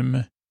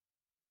time.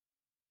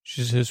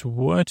 She says,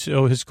 what?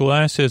 Oh, his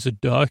glass has a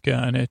duck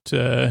on it.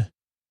 This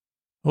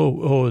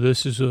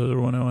is the other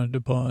one I wanted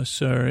to pause.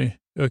 Sorry.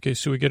 Okay,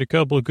 so we get a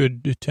couple of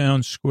good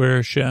town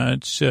square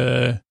shots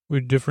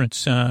with different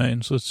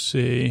signs. Let's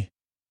see.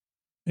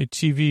 A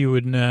TV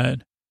would not.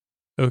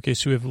 Okay,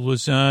 so we have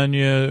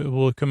lasagna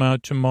will come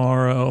out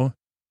tomorrow.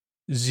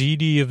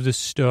 ZD of the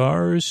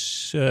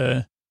Stars.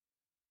 The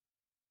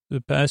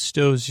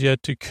pesto's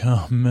yet to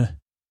come.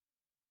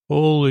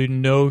 Holy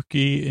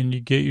Noki, and you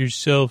get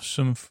yourself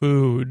some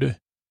food.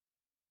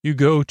 You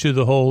go to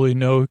the Holy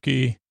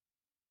Noki.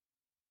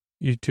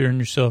 You turn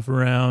yourself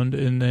around,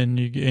 and then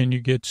you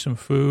get some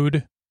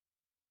food.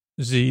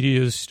 ZD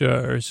of the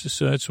Stars.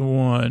 So that's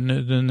one.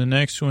 Then the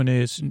next one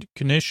is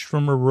Knish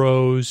from a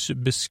Rose,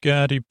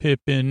 Biscotti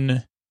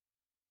Pippin,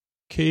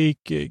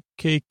 Cake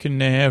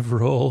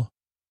Canaveral,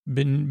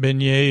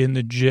 Beignet and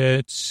the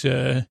Jets,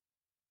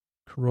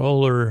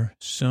 Crawler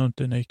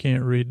something. I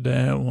can't read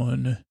that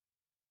one.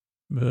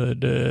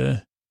 But,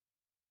 and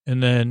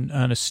then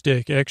on a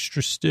stick,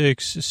 extra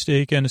sticks,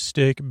 steak on a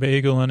stick,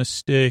 bagel on a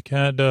stick,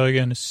 hot dog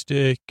on a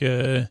stick,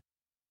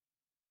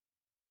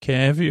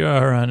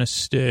 caviar on a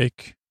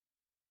stick.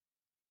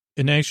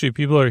 And actually,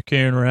 people are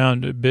carrying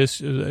around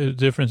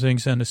different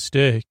things on a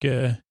stick.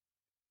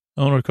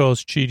 Eleanor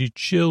calls Cheaty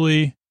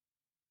chili.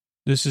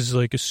 This is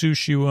like a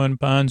sushi one,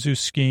 Ponzu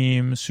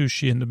scheme,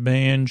 sushi and the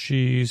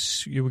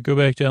banshees. We go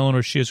back to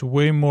Eleanor. She has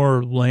way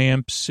more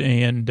lamps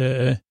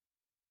and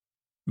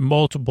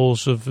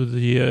multiples of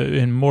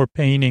and more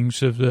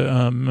paintings of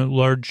the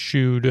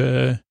large-shoed,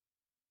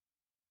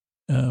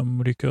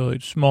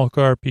 small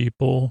car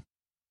people.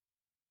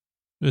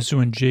 This is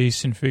when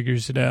Jason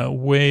figures it out.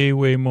 Way,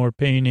 way more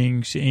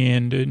paintings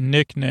and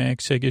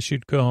knickknacks, I guess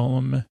you'd call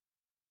them.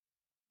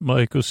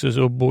 Michael says,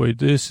 oh, boy,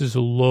 this is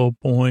a low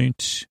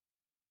point.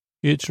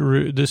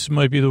 This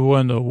might be the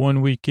one, though.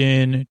 1 week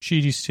in,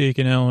 Cheaty's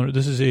taking Eleanor.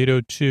 This is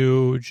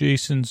 8:02.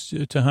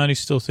 Tahani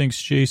still thinks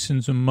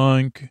Jason's a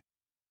monk.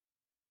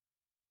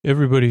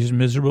 Everybody's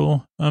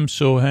miserable. I'm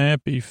so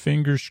happy.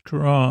 Fingers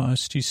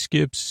crossed. He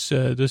skips.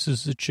 This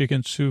is the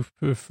chicken soup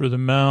for the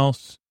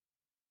mouth.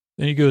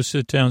 Then he goes to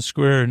the town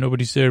square.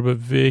 Nobody's there but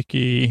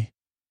Vicky.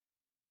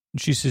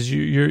 And she says,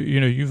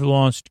 you've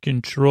lost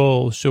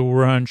control, so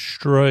we're on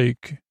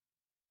strike.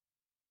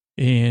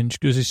 And she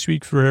goes, I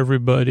speak for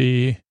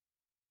everybody.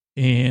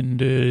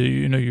 And,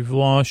 you've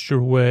lost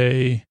your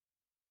way.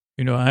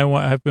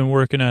 I've been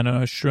working on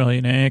an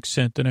Australian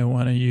accent that I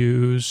want to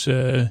use.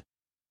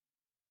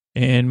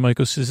 And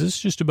Michael says, this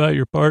is just about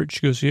your part. She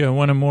goes, yeah, I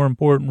want a more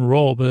important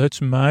role, but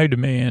that's my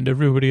demand.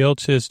 Everybody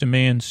else has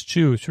demands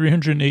too.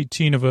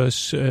 318 of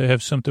us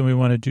have something we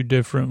want to do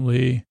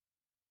differently.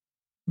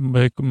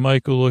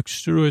 Michael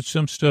looks through it.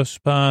 Some stuff's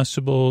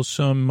possible.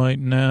 Some might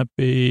not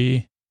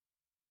be.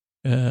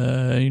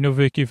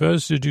 Vicky, if I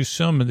was to do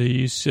some of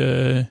these,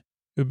 it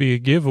would be a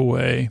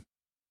giveaway.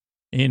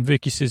 And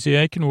Vicky says,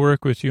 yeah, I can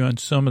work with you on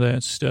some of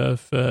that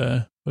stuff,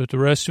 but the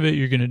rest of it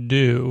you're going to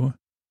do.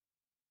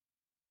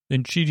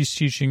 Then Chidi's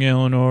teaching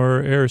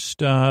Eleanor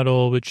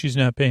Aristotle, but she's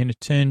not paying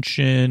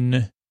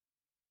attention.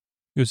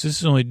 He goes, this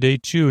is only day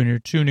 2 and you're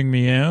tuning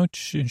me out?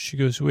 And she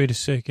goes, wait a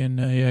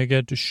second. I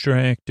got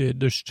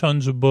distracted. There's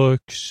tons of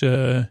books.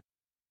 Last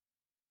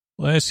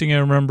thing I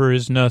remember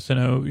is nothing.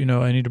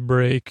 I need a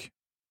break.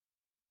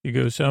 He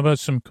goes, how about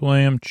some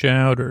clam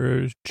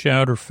chowder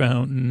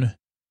fountain?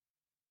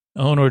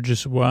 Eleanor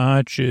just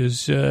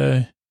watches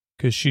because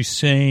she's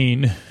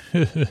sane.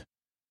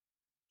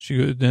 She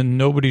goes, then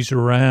nobody's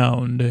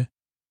around.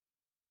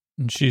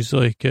 And she's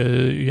like,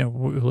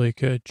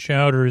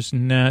 chowder is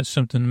not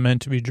something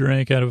meant to be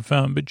drank out of a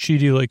fountain. But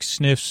Chidi,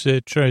 sniffs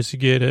it, tries to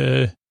get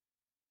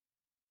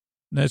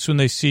That's when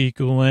they see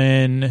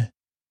Glenn.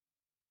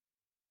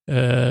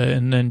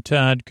 And then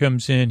Todd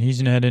comes in.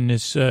 He's not in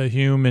his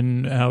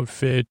human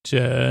outfit.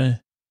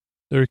 They're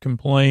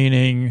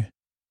complaining.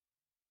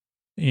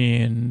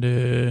 And,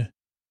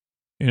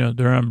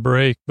 they're on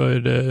break,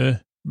 but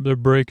they're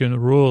breaking the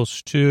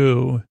rules,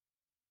 too.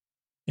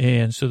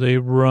 And so they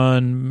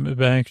run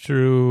back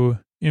through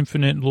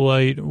infinite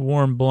light,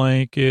 warm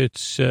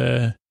blankets.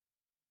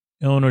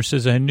 Eleanor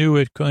says, I knew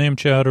it. Clam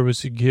chowder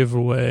was a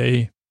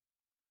giveaway.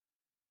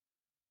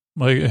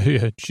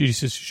 She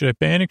says, should I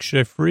panic? Should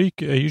I freak?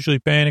 I usually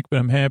panic, but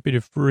I'm happy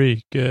to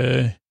freak.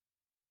 And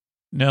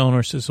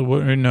Eleanor says,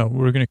 no,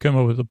 we're going to come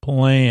up with a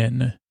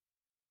plan.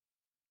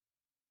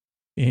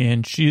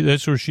 And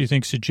that's where she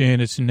thinks of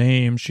Janet's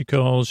name. She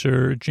calls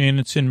her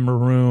Janet's in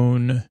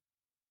maroon.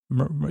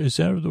 Is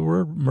that the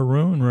word?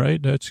 Maroon,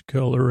 right? That's a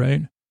color,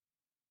 right?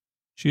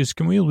 She goes,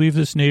 can we leave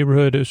this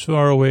neighborhood as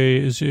far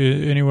away as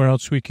anywhere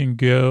else we can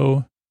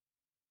go?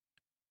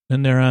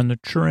 Then they're on the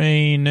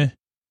train.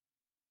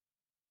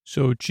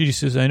 So Chidi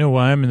says, I know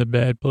why I'm in the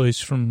bad place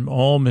from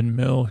almond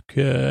milk.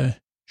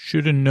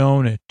 Should have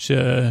known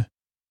it.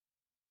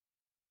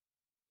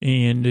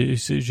 And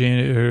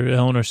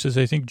Eleanor says,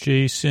 I think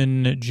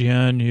Jason,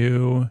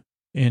 Giannu,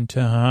 and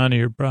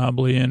Tahani are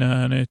probably in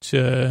on it.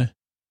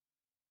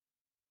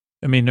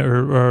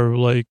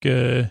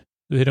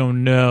 They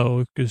don't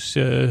know because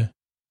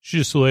she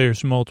just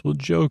layers multiple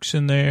jokes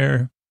in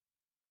there.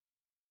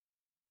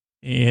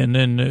 And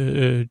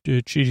then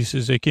Chidi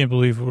says, I can't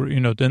believe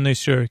then they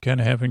start kind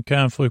of having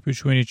conflict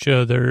between each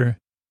other.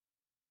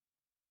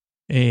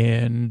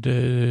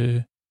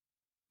 And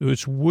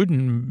it's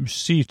wooden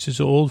seats, it's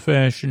an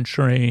old-fashioned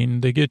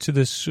train. They get to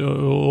this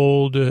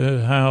old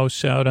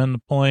house out on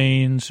the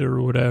plains or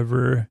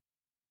whatever.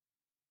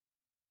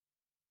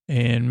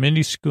 And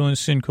Mindy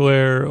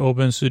Sinclair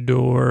opens the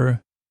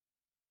door.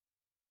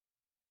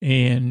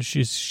 And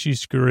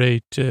she's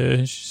great.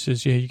 She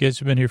says, yeah, you guys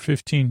have been here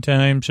 15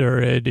 times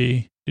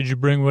already. Did you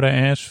bring what I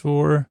asked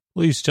for?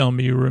 Please tell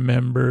me you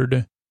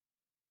remembered.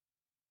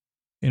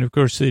 And, of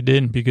course, they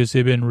didn't because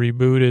they've been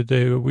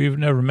rebooted. We've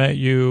never met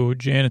you.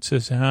 Janet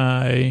says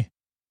hi.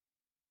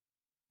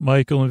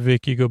 Michael and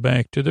Vicky go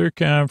back to their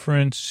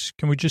conference.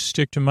 Can we just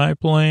stick to my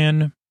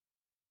plan?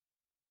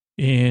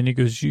 And he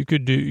goes,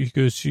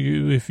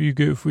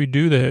 if we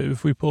do that,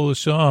 if we pull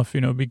this off,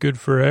 it'd be good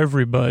for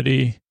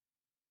everybody.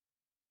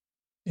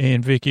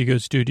 And Vicky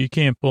goes, dude, you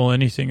can't pull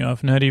anything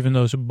off, not even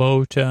those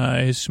bow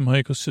ties.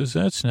 Michael says,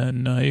 that's not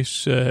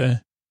nice.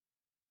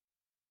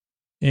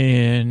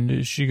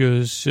 And she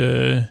goes,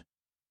 I'm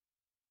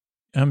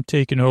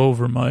taking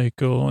over,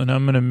 Michael, and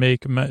I'm going to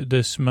make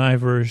this my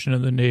version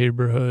of the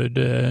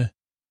neighborhood.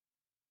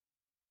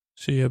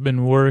 See, I've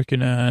been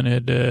working on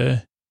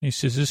it. He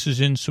says, this is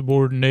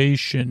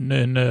insubordination,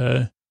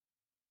 and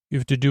you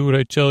have to do what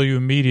I tell you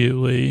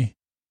immediately.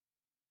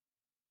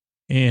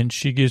 And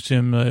she gives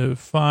him a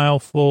file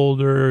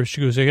folder. She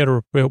goes, I got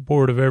a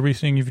report of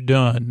everything you've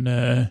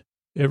done,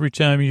 every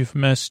time you've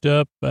messed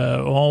up,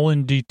 all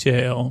in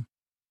detail.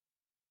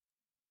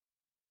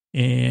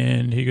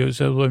 And he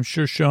goes, I'm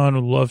sure Sean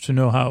would love to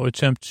know how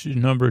attempt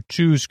number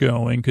 2's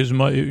going because,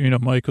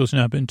 Michael's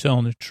not been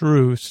telling the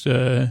truth.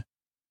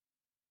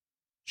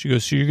 She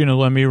goes, so you're going to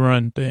let me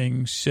run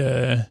things.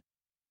 Then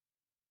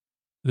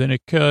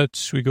it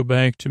cuts. We go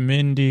back to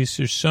Mindy's.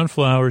 There's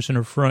sunflowers in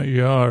her front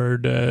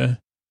yard.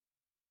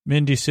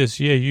 Mindy says,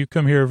 yeah, you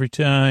come here every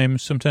time.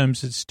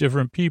 Sometimes it's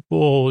different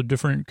people,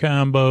 different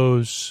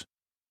combos.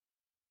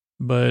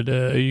 But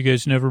you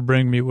guys never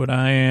bring me what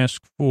I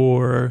ask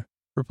for.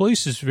 Her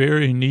place is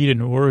very neat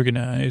and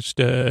organized,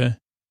 but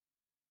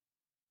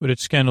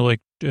it's kind of like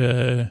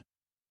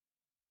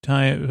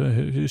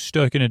time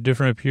stuck in a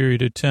different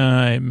period of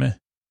time.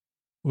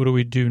 What do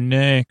we do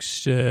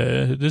next?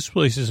 This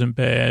place isn't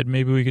bad.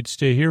 Maybe we could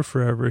stay here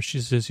forever. She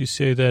says, you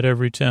say that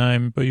every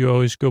time, but you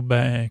always go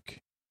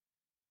back.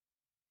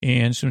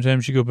 And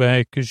sometimes you go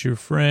back because you're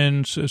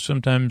friends.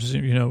 Sometimes,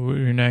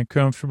 you're not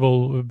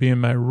comfortable with being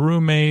my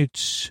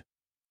roommates.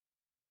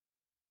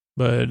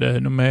 But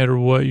no matter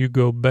what, you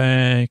go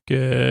back,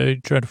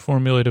 you try to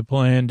formulate a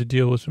plan to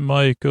deal with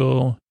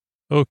Michael.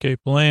 Okay,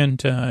 plan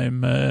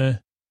time.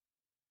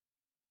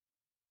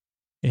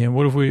 And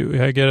what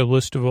if I got a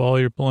list of all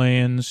your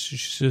plans. She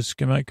says,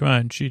 come on,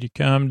 Chidi,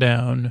 calm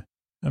down.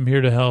 I'm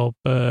here to help.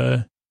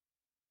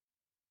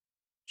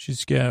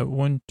 She's got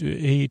 1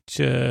 to 8,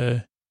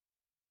 I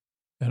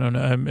don't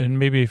know, and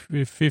maybe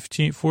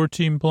 15,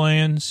 14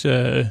 plans.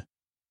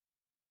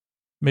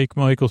 Make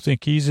Michael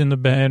think he's in the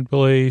bad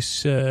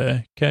place.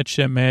 Catch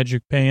that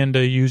magic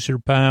panda, use her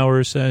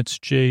powers. That's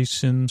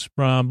Jason's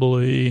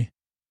probably.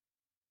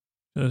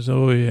 Says,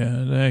 oh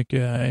yeah, that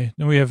guy.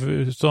 Then we have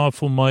this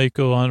awful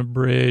Michael on a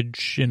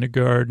bridge in a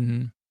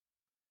garden.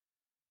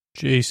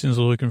 Jason's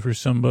looking for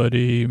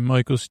somebody.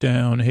 Michael's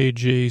down. Hey,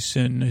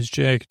 Jason. His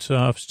jacket's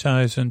off. His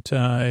tie's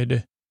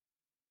untied.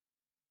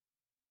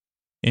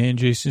 And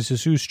Jason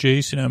says, who's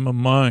Jason? I'm a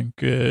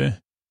monk.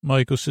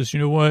 Michael says, you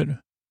know what?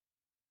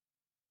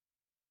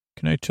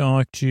 Can I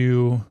talk to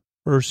you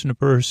person to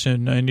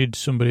person? I need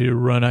somebody to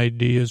run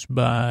ideas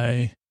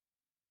by.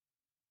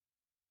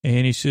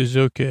 And he says,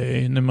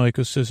 okay. And then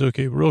Michael says,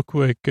 okay, real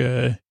quick,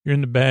 you're in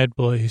the bad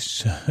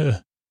place.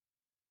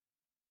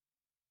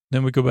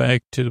 Then we go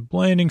back to the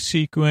planning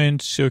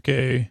sequence.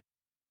 Okay.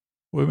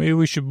 Well, maybe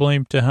we should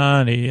blame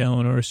Tahani,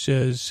 Eleanor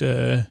says.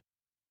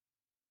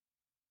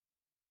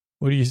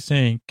 What do you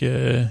think?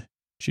 Chidi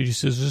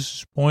says, this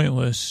is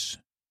pointless.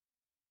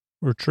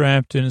 We're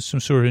trapped in some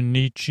sort of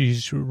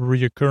Nietzsche's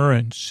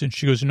reoccurrence. And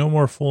she goes, no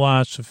more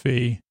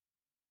philosophy.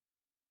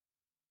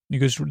 And he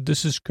goes,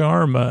 this is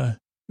karma.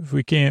 If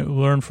we can't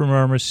learn from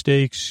our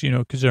mistakes,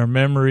 because our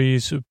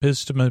memories,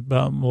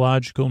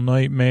 epistemological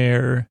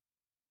nightmare.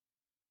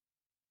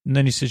 And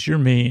then he says, you're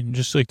mean,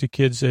 just like the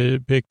kids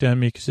that picked on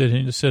me because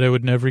they said I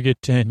would never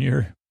get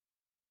tenure.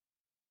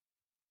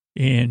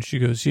 And she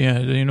goes, yeah,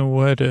 you know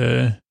what?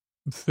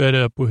 I'm fed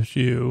up with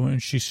you.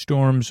 And she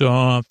storms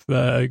off,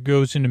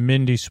 goes into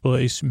Mindy's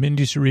place.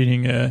 Mindy's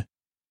reading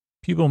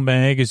People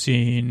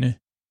magazine.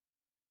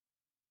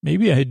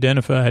 Maybe I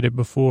identified it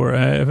before.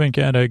 I haven't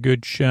got a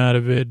good shot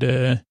of it.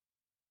 It's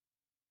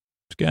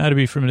got to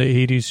be from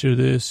the 80s or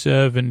the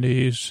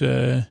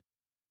 70s.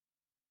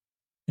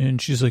 And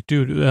she's like,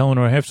 dude,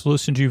 Eleanor, I have to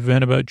listen to you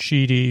vent about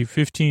Chidi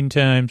 15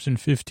 times in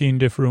 15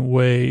 different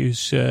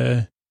ways.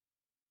 You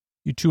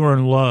two are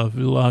in love.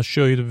 I'll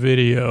show you the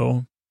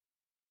video.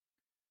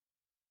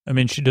 I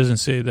mean, she doesn't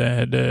say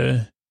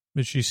that,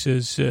 but she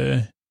says,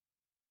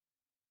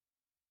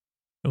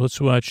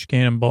 let's watch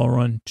Cannonball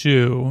Run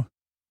 2.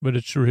 But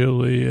it's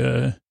really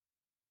a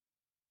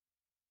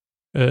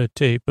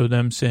tape of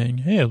them saying,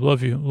 hey, I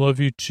love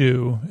you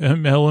too.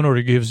 And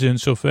Eleanor gives in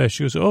so fast.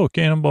 She goes, oh,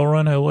 Cannonball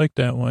Run, I like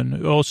that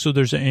one. Also,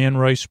 there's an Anne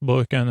Rice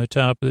book on the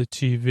top of the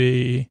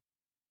TV. I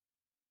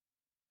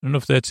don't know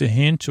if that's a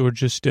hint or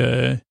just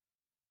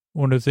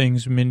one of the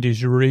things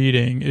Mindy's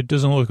reading. It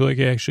doesn't look like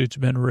actually it's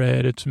been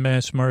read. It's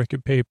mass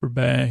market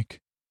paperback.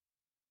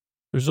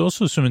 There's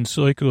also some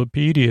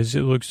encyclopedias,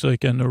 it looks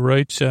like, on the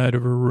right side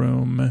of her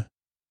room,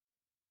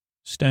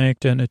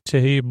 stacked on a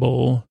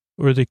table,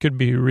 or they could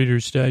be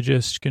Reader's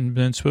Digest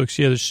condensed books.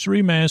 Yeah, there's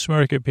 3 mass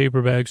market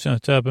paperbacks on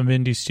top of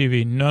Mindy's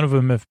TV. None of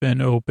them have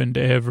been opened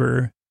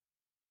ever.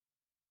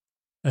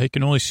 I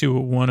can only see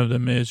what one of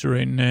them is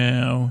right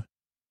now.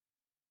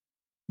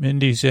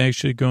 Mindy's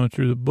actually going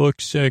through the book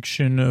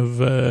section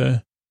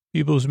of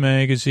People's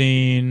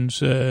magazines.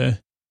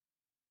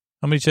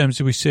 How many times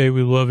did we say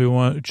we love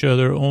each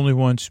other? Only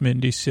once,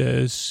 Mindy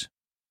says.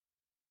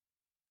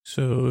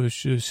 So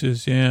she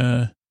says,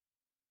 yeah,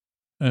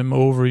 I'm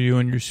over you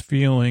and your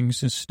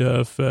feelings and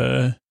stuff.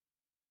 Eleanor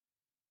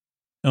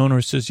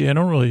says, yeah, I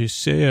don't really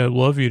say I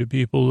love you to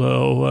people,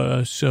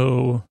 though,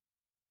 so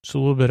it's a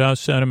little bit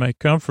outside of my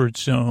comfort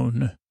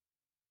zone.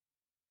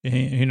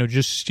 And,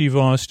 just Steve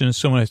Austin is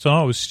someone I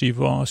thought was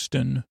Steve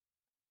Austin.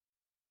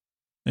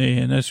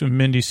 And that's when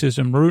Mindy says,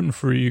 I'm rooting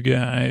for you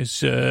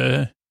guys.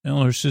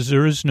 Eleanor says,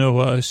 there is no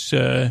us.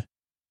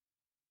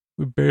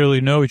 We barely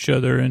know each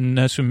other. And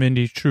that's when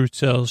Mindy truth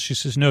tells. She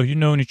says, no, you've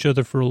known each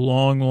other for a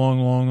long,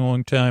 long, long,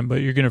 long time, but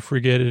you're going to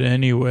forget it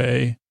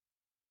anyway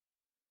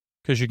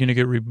because you're going to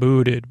get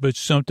rebooted. But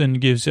something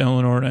gives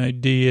Eleanor an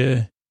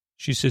idea.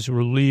 She says,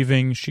 we're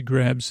leaving. She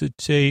grabs the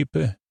tape.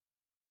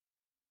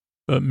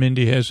 But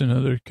Mindy has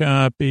another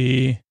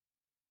copy.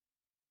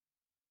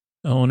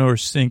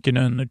 Eleanor's thinking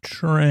on the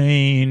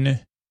train.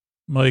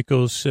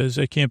 Michael says,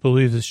 I can't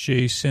believe this,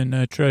 Jason.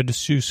 I tried to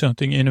do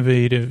something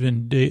innovative,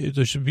 and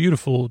there's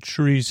beautiful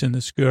trees in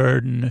this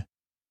garden.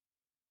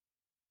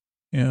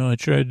 I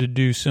tried to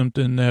do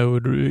something that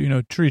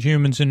would, treat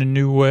humans in a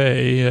new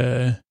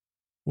way.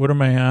 What are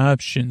my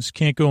options?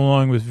 Can't go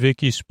along with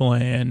Vicky's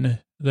plan.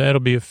 That'll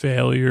be a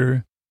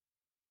failure.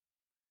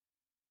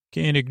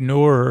 Can't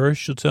ignore her.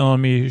 She'll tell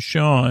me,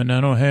 Sean, I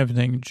don't have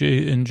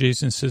anything. And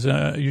Jason says,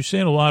 you're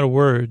saying a lot of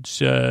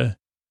words. I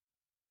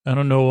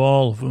don't know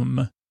all of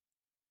them.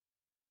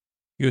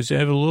 He goes, I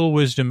have a little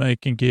wisdom I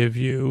can give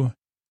you.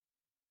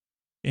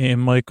 And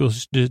Michael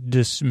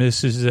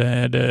dismisses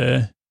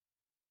that.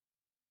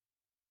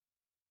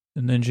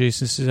 And then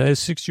Jason says, I have a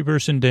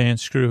 60-person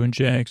dance crew in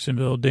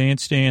Jacksonville.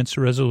 Dance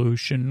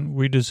resolution.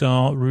 We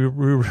dissolve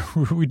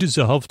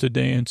to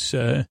dance.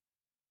 The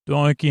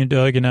Donkey and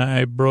Doug and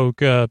I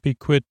broke up. He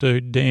quit the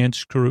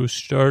dance crew,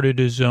 started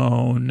his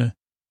own.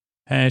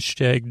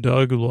 Hashtag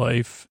Doug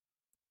Life.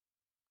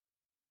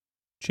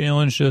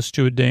 Challenged us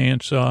to a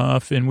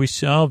dance-off, and we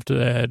solved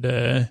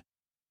that.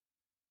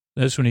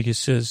 That's when he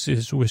says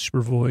his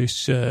whisper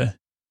voice, that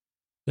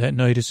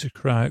night as the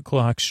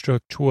clock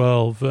struck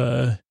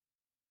 12.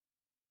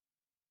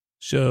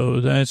 So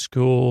that's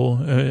cool.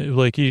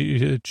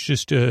 It's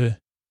just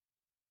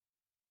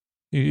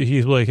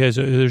he like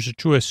there's a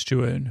twist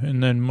to it.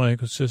 And then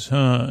Michael says,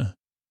 huh.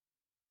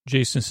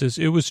 Jason says,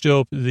 it was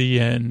dope, the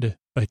end,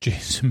 by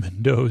Jason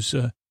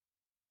Mendoza.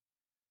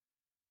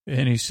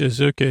 And he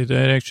says, okay,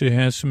 that actually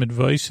has some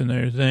advice in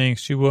there.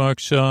 Thanks. He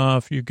walks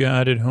off. You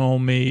got it,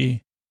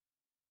 homie.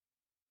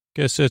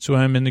 Guess that's why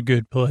I'm in the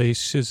good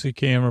place. As the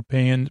camera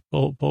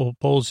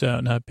pulls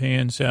out, not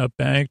pans out.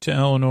 Back to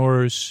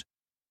Eleanor's.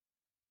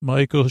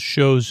 Michael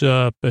shows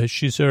up.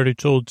 She's already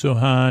told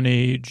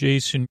Tahani.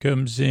 Jason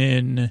comes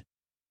in.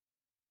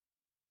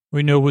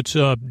 We know what's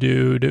up,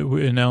 dude.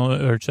 And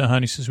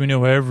Tahani says, we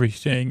know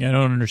everything. I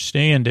don't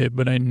understand it,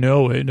 but I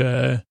know it.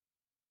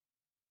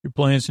 Your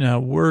plan's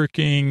not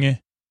working.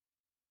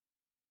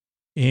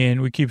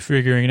 And we keep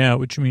figuring it out,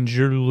 which means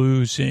you're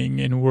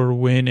losing and we're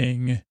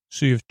winning.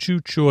 So you have two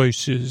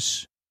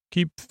choices.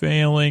 Keep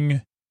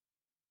failing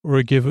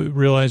or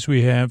realize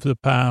we have the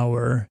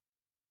power.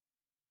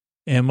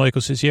 And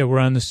Michael says, yeah, we're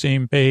on the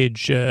same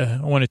page.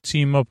 I want to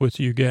team up with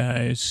you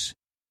guys.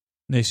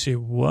 And they say,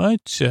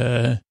 what?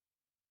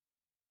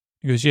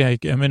 He goes, yeah,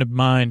 I'm in a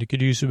bind. I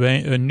could use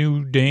a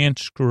new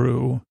dance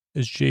crew,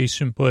 as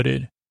Jason put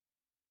it.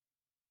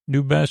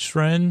 New best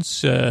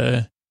friends?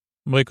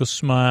 Michael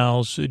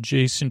smiles.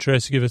 Jason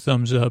tries to give a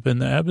thumbs up,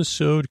 and the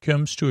episode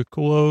comes to a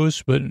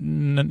close. But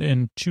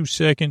in 2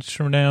 seconds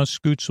from now,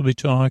 Scoots will be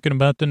talking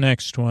about the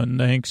next one.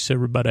 Thanks,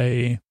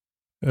 everybody.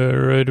 All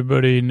right,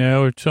 everybody.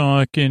 Now we're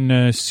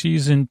talking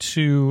season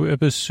 2,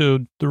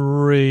 episode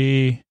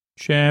 3,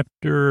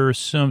 chapter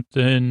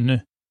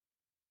something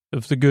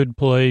of The Good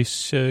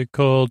Place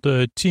called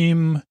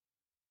Team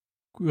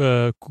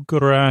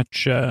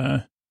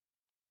Cucaracha.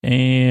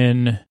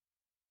 And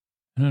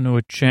I don't know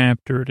what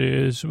chapter it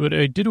is, but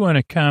I did want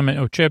to comment.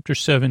 Oh, chapter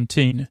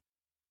 17.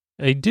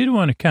 I did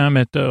want to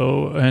comment,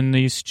 though, on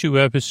these two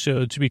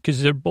episodes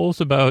because they're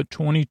both about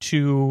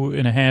 22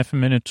 and a half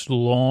minutes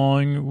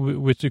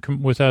long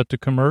without the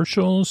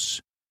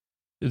commercials.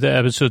 The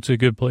episode's A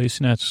Good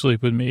Place Not to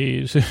Sleep With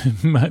Me.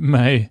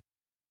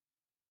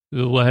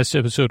 The last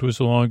episode was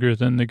longer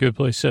than the Good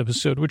Place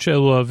episode, which I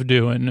love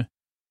doing.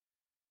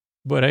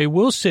 But I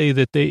will say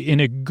that they,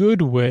 in a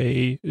good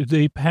way,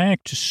 they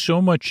packed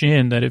so much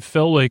in that it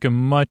felt like a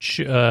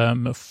much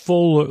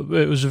full,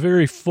 it was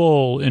very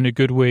full in a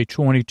good way,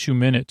 22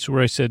 minutes,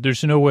 where I said,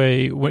 there's no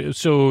way.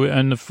 So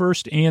on the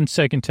first and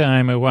second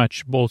time I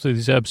watched both of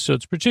these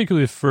episodes,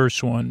 particularly the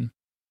first one,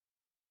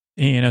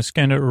 and I was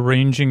kind of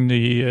arranging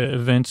the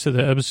events of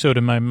the episode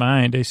in my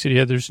mind, I said,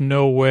 yeah, there's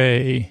no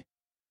way.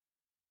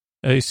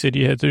 I said,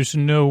 yeah, there's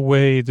no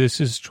way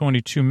this is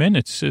 22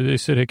 minutes. So they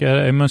said,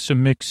 I must have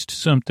mixed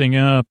something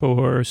up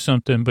or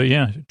something. But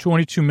yeah,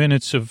 22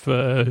 minutes of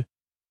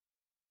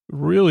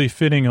really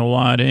fitting a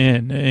lot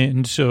in.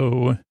 And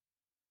so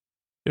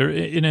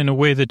in a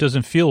way that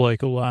doesn't feel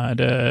like a lot.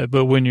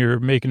 But when you're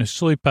making a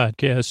sleep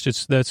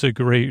podcast, that's a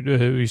great,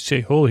 you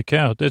say, holy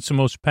cow, that's the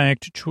most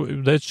packed,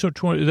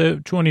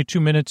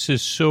 22 minutes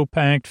is so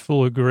packed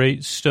full of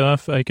great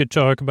stuff. I could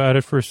talk about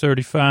it for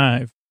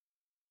 35.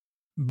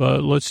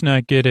 But let's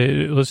not get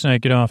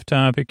off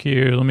topic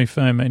here. Let me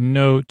find my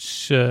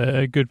notes.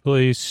 Good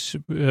Place.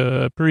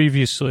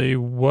 Previously,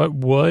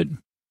 what?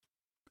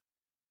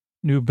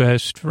 New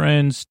best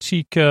friends.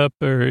 Teacup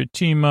or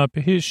team up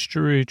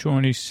history.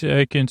 20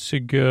 seconds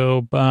ago.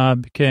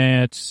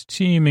 Bobcats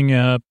teaming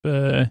up.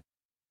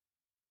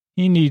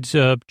 He needs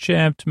up.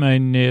 Chapped my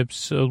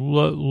nips. A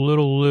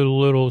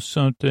little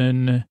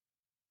something.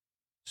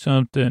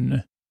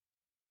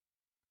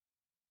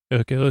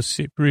 Okay, let's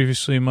see.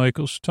 Previously,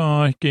 Michael's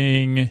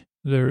talking.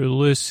 They're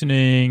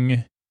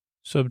listening.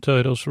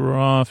 Subtitles were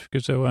off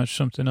because I watched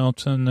something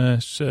else on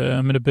this.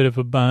 I'm in a bit of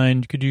a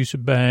bind. Could use a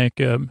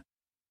backup.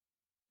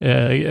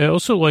 I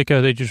also like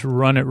how they just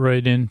run it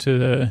right into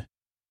the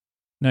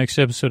next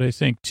episode, I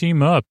think.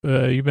 Team up.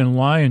 You've been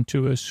lying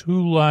to us.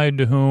 Who lied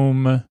to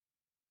whom?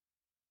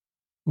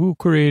 Who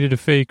created a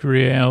fake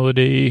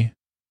reality?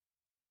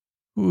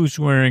 Who's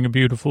wearing a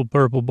beautiful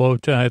purple bow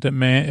tie that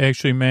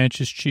actually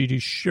matches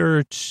Cheaty's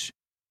shirts?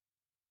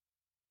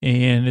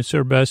 And it's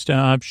our best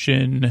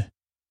option.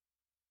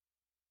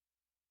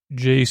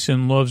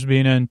 Jason loves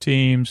being on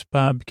teams.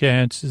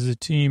 Bobcats is a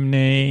team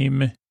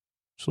name.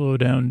 Slow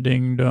down,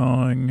 ding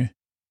dong.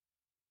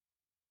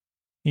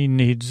 He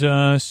needs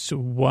us.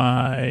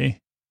 Why?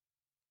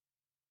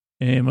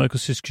 And Michael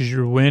says, because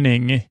you're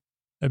winning.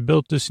 I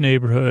built this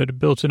neighborhood,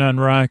 built it on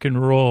rock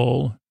and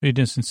roll. He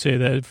doesn't say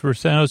that. For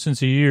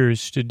thousands of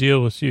years to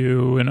deal with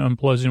you in an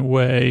unpleasant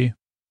way.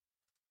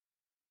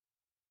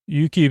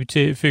 You keep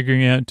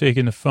figuring out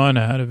taking the fun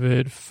out of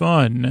it.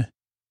 Fun.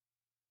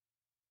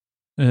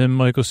 And then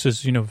Michael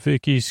says,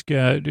 Vicky's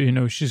got,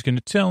 she's going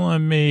to tell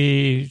on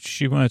me.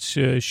 She runs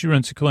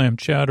a clam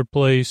chowder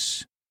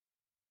place.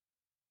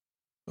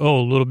 Oh,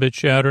 a little bit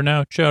chowder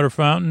now? Chowder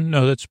fountain?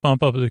 No, that's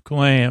Pump Up the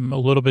Clam. A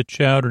little bit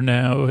chowder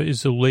now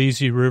is the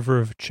lazy river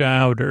of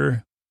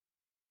chowder.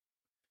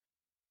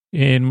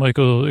 And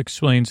Michael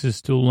explains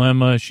this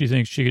dilemma. She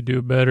thinks she could do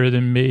it better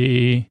than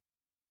me.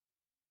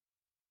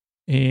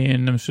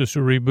 And I'm supposed to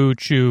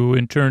reboot you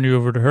and turn you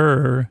over to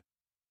her.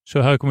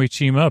 So how can we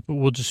team up?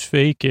 We'll just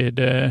fake it.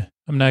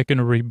 I'm not going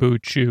to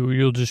reboot you.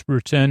 You'll just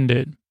pretend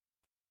it.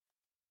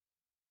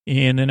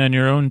 And then on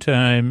your own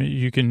time,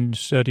 you can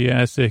study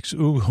ethics,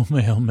 Google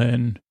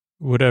Mailman,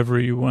 whatever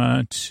you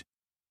want.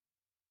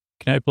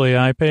 Can I play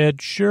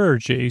iPad? Sure,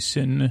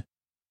 Jason.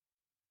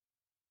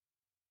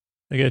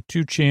 I got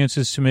 2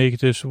 chances to make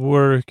this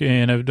work,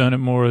 and I've done it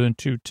more than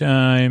 2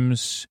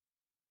 times.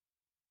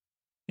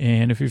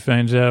 And if he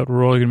finds out,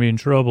 we're all going to be in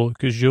trouble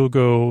because you'll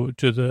go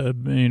to the,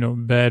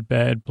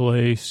 bad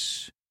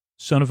place.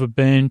 Son of a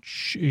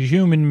bench,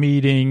 human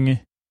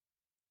meeting.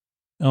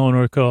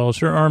 Eleanor calls.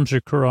 Her arms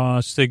are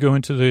crossed. They go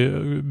into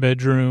the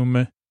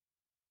bedroom.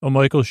 Oh,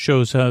 Michael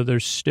shows how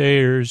there's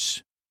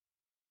stairs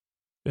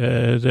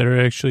that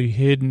are actually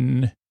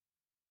hidden.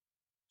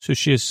 So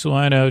she has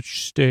slide out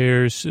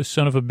stairs.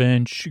 Son of a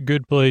bench.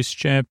 Good Place,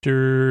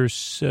 chapter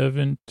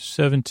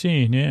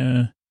 17.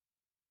 Yeah.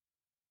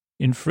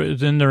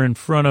 Then they're in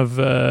front of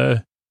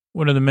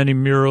one of the many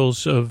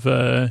murals of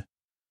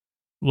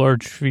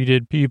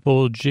large-feeted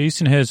people.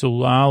 Jason has a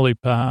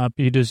lollipop.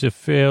 He does a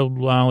failed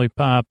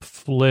lollipop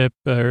flip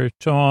or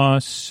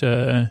toss.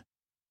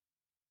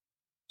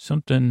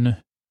 Something,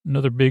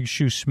 another big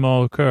shoe,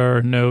 small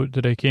car note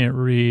that I can't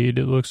read.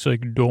 It looks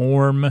like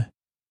dorm.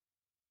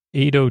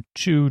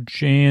 802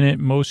 Janet,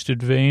 most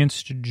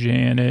advanced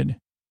Janet.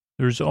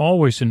 There's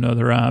always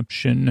another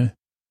option.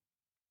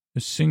 A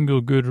single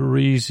good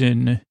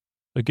reason.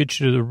 I'll get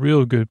you to the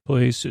real good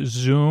place.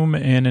 Zoom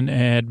and an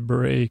ad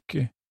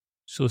break.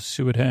 So let's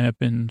see what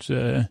happens.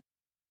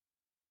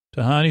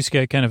 Tahani's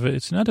got kind of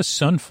it's not a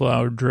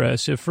sunflower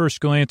dress. At first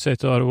glance, I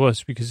thought it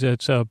was because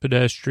that's how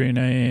pedestrian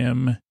I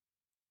am.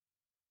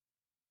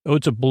 Oh,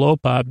 it's a blow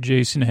pop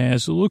Jason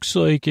has. It looks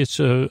like it's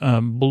a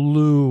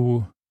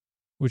blue,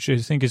 which I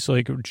think is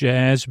like a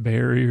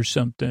jazzberry or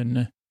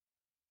something.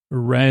 Or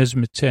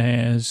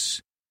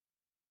razzmatazz.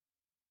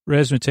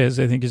 Razzmatazz,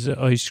 I think, is an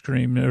ice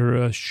cream or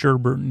a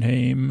sherbet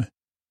name.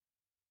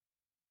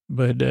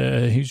 But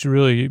he's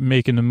really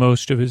making the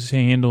most of his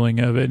handling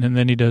of it. And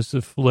then he does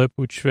the flip,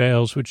 which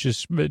fails, which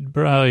is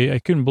probably, I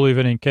couldn't believe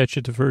I didn't catch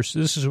it the first.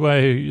 This is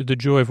why the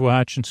joy of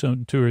watching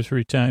something 2 or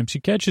 3 times.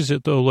 He catches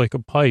it, though, like a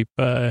pipe.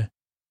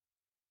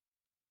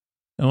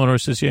 Eleanor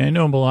says, yeah, I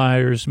know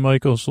liars.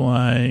 Michael's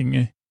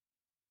lying.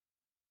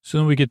 So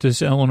then we get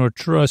this Eleanor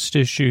trust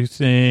issue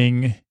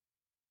thing.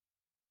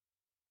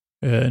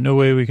 No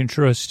way we can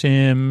trust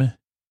him.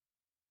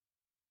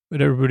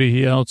 But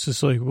everybody else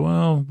is like,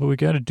 well, but we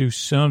got to do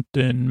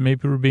something.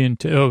 Maybe we're being,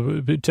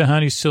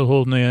 Tahani's still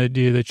holding the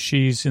idea that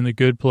she's in the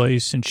good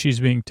place and she's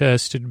being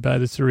tested by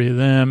the 3 of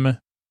them.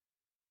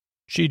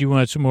 Chidi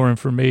wants some more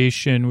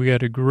information. We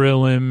got to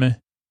grill him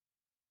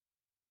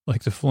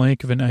like the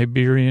flank of an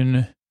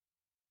Iberian.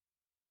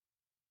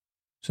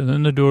 So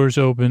then the doors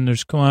open.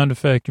 There's clown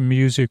effect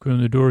music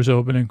when the doors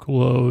open and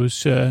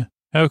close.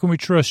 How can we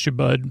trust you,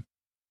 bud?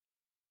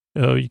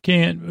 Oh, you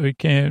can't. We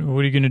can't. What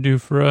are you going to do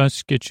for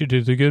us? Get you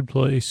to the good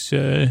place.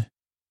 Because,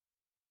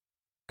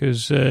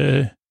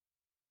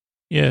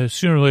 yeah,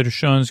 sooner or later,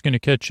 Sean's going to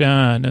catch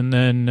on, and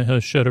then he'll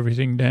shut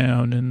everything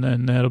down, and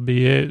then that'll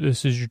be it.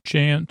 This is your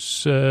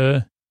chance.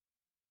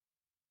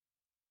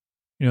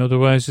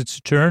 Otherwise it's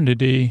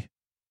eternity.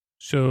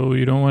 So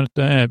you don't want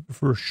that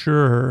for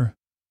sure.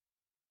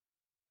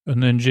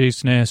 And then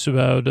Jason asks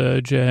about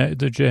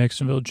the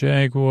Jacksonville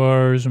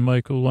Jaguars, and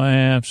Michael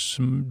laughs,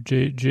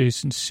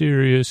 Jason's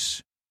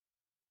serious,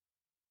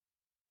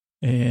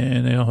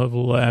 and they all have a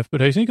laugh.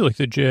 But I think like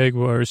the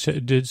Jaguars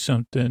did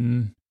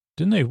something.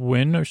 Didn't they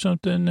win or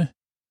something?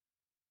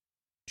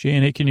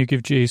 Janet, can you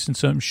give Jason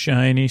something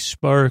shiny?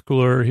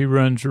 Sparkler, he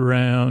runs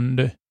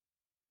around.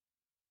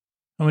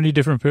 How many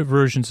different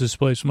versions of this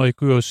place? Mike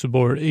goes to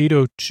board.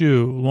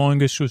 802.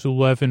 Longest was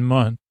 11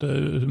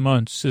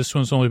 months. This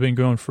one's only been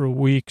going for a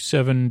week,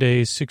 7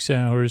 days, 6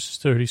 hours,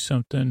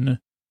 30-something.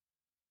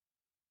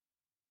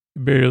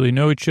 Barely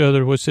know each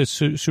other. What's that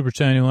super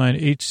tiny line?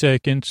 8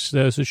 seconds.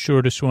 That was the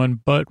shortest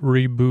one, but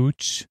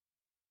reboots.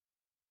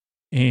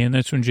 And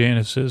that's when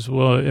Janice says,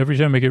 well, every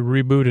time I get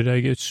rebooted,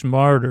 I get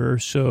smarter,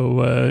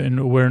 so in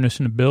awareness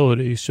and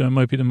ability, so I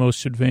might be the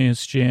most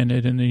advanced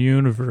Janet in the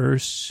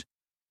universe.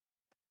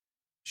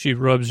 She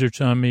rubs her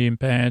tummy and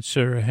pats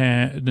her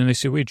hat. Then they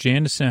say, wait,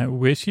 Janet's not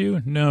with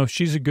you? No,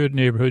 she's a good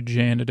neighborhood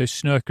Janet. I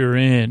snuck her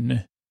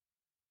in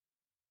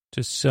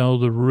to sell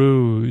the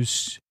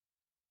ruse.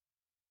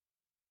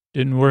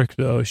 Didn't work,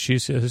 though. She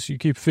says, you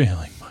keep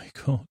failing,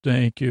 Michael.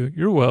 Thank you.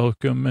 You're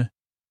welcome.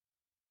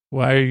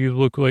 Why do you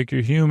look like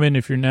you're human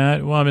if you're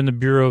not? Well, I'm in the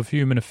Bureau of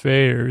Human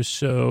Affairs,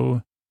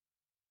 so.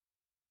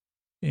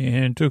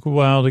 And it took a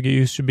while to get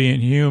used to being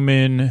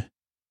human.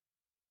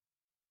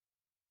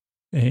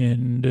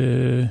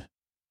 And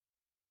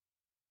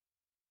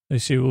I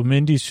say, well,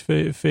 Mindy's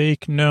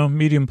fake. No,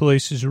 Medium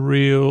Place is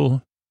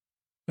real.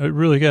 It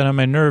really got on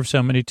my nerves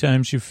how many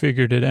times you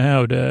figured it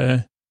out.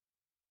 And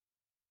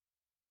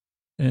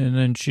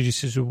then she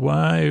says,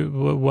 why?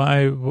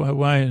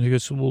 And he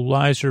goes, well,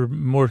 lies are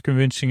more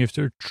convincing if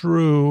they're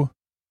true.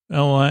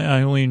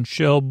 Eileen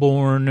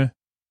Shelbourne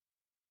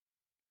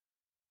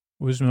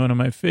was one of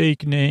my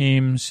fake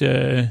names.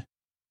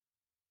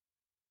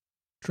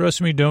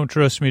 Trust me, don't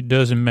trust me, it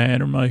doesn't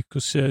matter,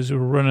 Michael says. We're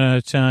running out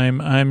of time.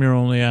 I'm your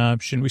only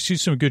option. We see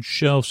some good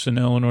shelves in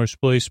Eleanor's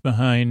place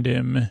behind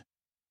him.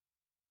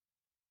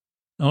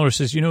 Eleanor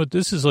says, you know what,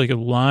 this is like a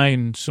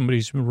line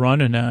somebody's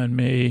running on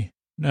me.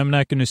 I'm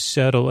not going to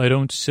settle. I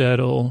don't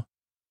settle.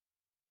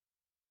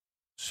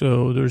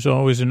 So there's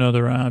always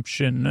another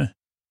option.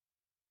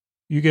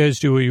 You guys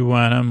do what you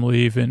want. I'm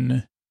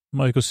leaving.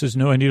 Michael says,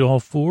 no, I need all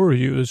four of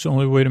you. It's the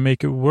only way to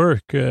make it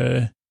work.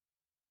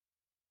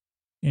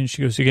 And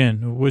she goes,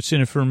 again, what's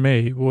in it for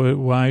me?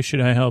 Why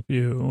should I help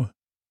you?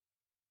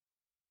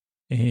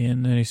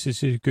 And then he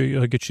says,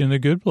 I'll get you in the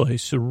good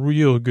place, a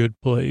real good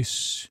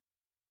place.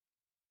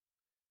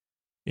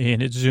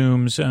 And it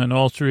zooms on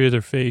all three of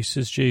their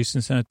faces.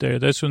 Jason's not there.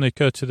 That's when they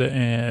cut to the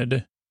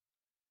ad.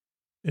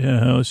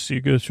 Let's see,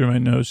 go through my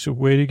notes. So,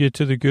 way to get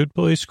to the good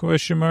place, ?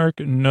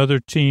 Another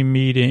team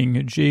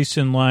meeting.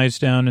 Jason lies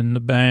down in the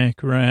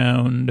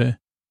background.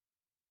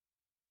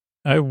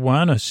 I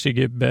want us to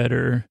get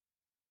better.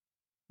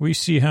 We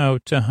see how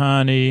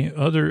Tahani,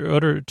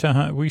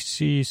 we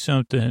see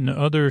something,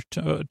 Tahani,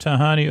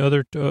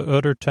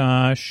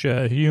 Tosh,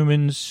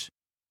 humans,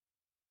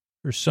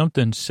 or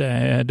something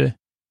sad.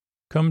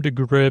 Come to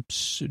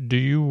grips. Do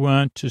you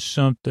want to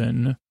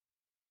something?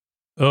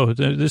 Oh,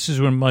 this is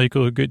when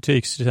Michael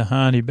takes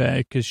Tahani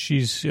back because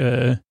she's,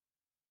 so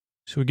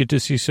we get to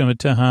see some of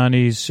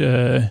Tahani's,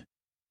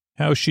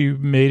 how she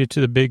made it to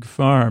the big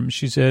farm.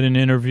 She's at an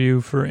interview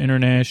for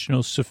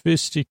International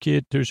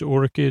Sophisticate. There's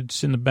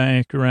orchids in the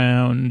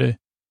background,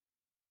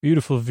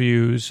 beautiful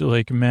views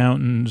like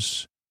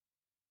mountains,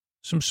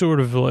 some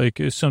sort of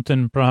like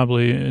something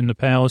probably in the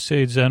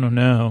Palisades. I don't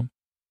know.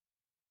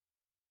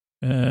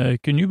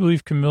 Can you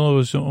believe Camilla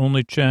was the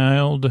only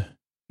child?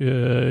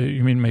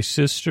 You mean my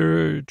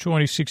sister?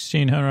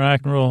 2016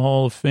 Rock and Roll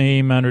Hall of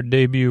Fame on her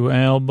debut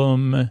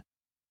album.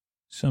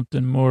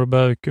 Something more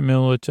about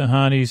Camilla.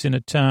 Tahani's in a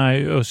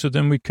tie. Oh, so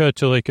then we cut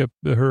to like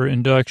her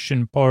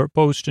induction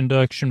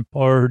post-induction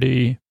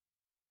party.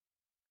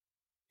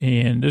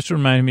 And this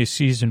reminded me of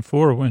season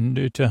 4 when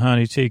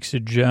Tahani takes a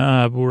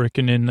job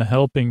working in the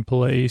helping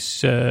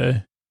place.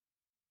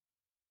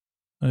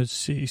 Let's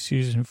see,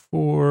 season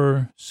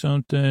 4,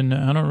 something.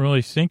 I don't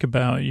really think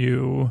about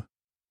you.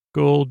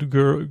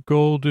 Giant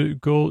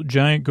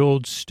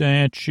gold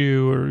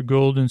statue or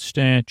golden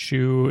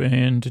statue,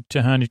 and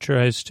Tahani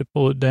tries to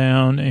pull it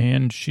down,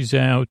 and she's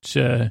out.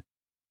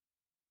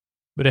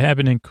 But it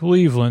happened in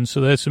Cleveland, so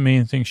that's the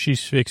main thing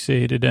she's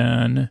fixated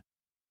on.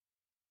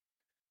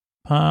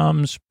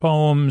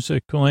 Poems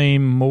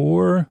acclaim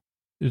more.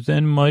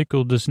 Then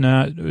Michael does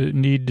not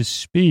need to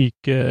speak.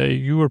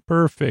 You were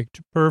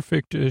perfect.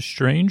 Perfect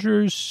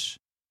strangers?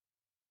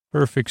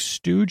 Perfect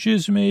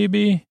stooges,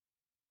 maybe?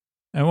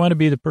 I want to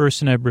be the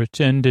person I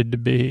pretended to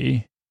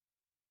be.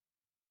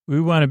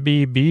 We want to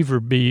be Beaver,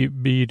 be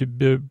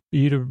better,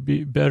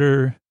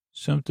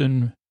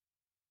 something.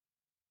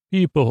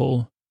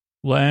 People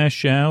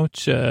lash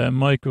out.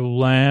 Michael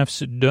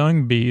laughs at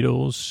dung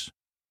beetles.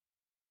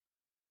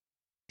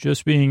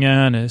 Just being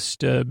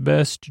honest.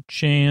 Best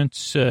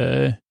chance.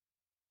 Give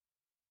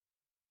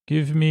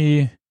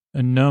me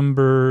a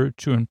number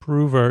to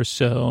improve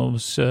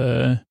ourselves.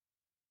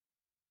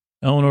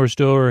 Eleanor's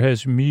door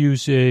has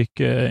music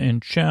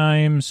and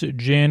chimes.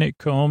 Janet,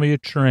 call me a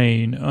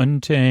train.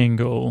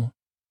 Untangle.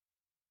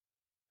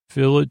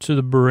 Fill it to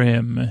the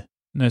brim. And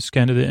that's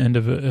kind of the end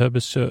of an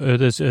episode.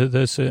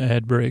 That's an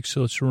ad break,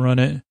 so let's run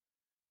it.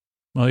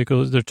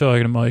 Michael, they're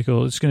talking to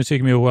Michael. It's going to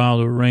take me a while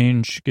to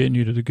arrange getting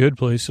you to the good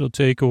place. It'll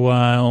take a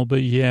while,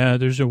 but yeah,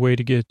 there's a way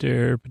to get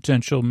there.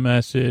 Potential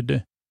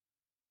method.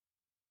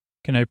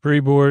 Can I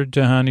pre-board?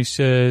 Tahani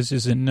says,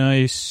 is it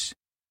nice?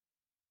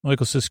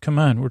 Michael says, come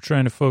on, we're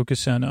trying to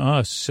focus on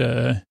us.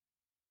 And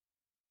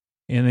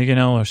again,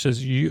 Eleanor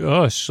says,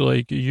 us,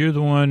 like, you're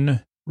the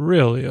one,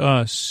 really,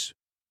 us.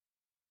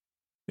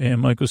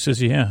 And Michael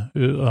says, yeah,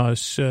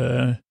 us.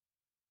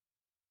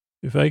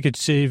 If I could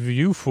save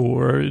you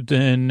 4,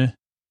 then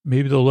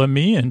maybe they'll let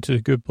me into a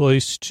good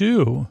place,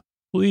 too.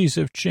 Please,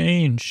 I've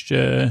changed.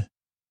 I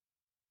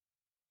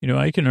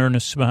can earn a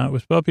spot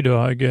with Puppy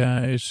Dog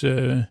guys.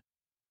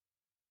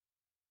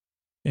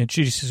 And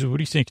she says, what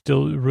do you think?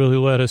 They'll really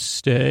let us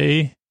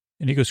stay?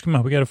 And he goes, come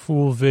on, we got to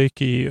fool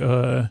Vicky.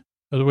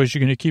 Otherwise,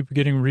 you're going to keep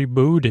getting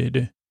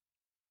rebooted.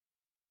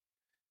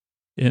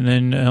 And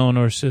then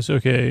Eleanor says,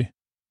 okay,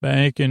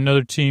 back in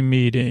another team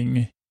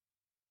meeting.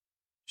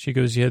 She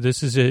goes, yeah,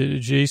 this is it.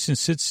 Jason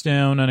sits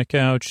down on a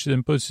couch,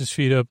 then puts his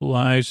feet up,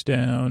 lies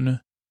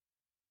down.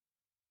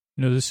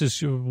 This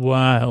is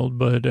wild,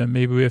 but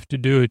maybe we have to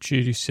do it,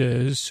 Judy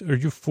says. Are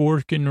you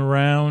forking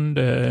around?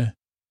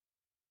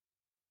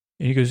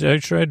 And he goes, I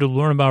tried to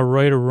learn about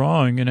right or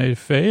wrong, and I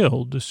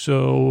failed.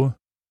 So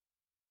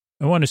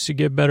I want us to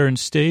get better and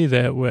stay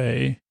that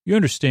way. You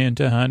understand,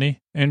 Tahani?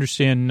 I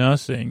understand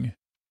nothing.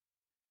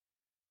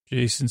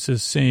 Jason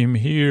says, same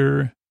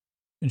here.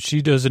 And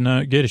she does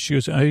not get it. She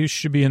goes, I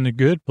should be in the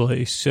good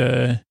place.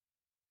 I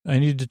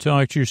need to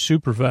talk to your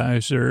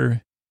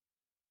supervisor.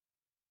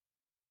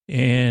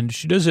 And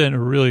she does that in a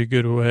really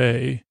good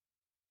way.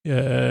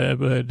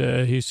 But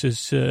he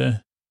says,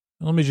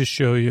 let me just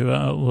show you.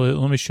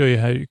 Let me show you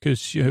how,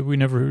 because we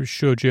never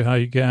showed you how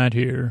you got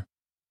here.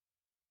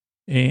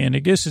 And I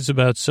guess it's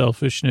about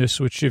selfishness,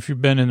 which if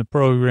you've been in the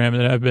program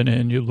that I've been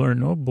in, you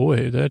learn, oh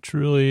boy, that's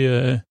really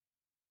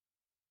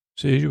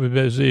it's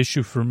an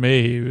issue for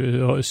me.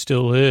 It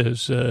still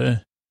is.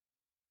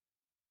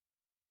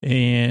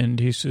 And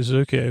he says,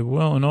 okay,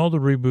 well, in all the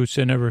reboots,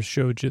 I never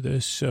showed you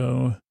this.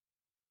 So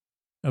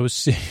I was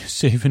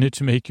saving it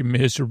to make you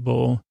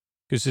miserable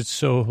because it's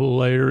so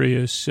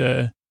hilarious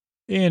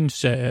and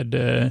sad.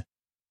 But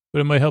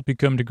it might help you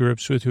come to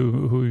grips with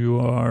who you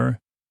are.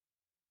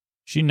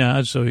 She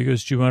nods, so he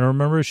goes, do you want to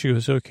remember? She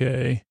goes,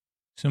 okay.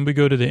 So then we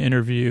go to the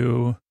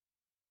interview,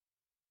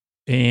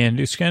 and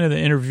it's kind of the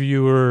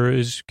interviewer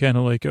is kind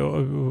of like,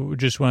 oh,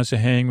 just wants to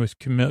hang with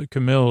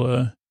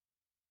Camilla,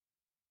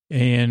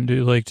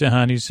 and like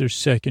Tahani's their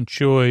second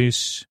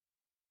choice.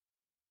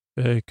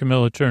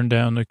 Camilla turned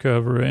down the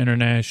cover,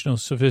 International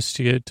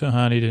Sophisticate.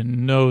 Tahani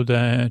didn't know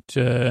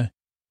that.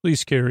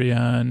 Please carry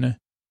on.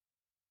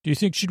 Do you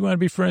think she'd want to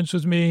be friends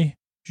with me?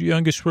 The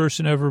youngest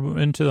person ever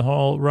into the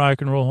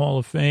Rock and Roll Hall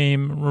of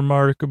Fame.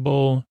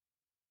 Remarkable.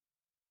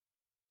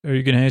 Are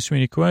you going to ask me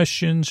any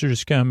questions or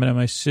just comment on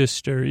my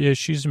sister? Yeah,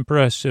 she's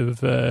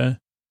impressive.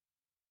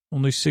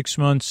 Only 6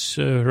 months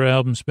her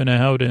album's been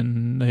out,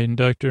 and they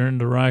induct her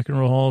into the Rock and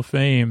Roll Hall of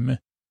Fame.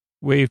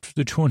 Waived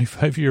the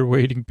 25-year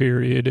waiting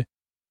period.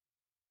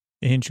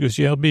 And she goes,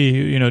 yeah, I'll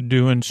be,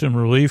 doing some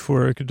relief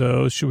work,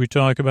 though. Should we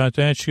talk about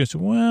that? She goes,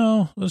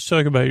 well, let's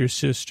talk about your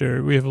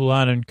sister. We have a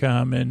lot in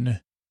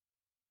common.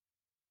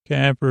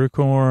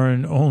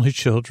 Capricorn, only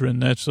children.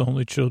 That's the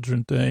only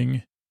children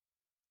thing.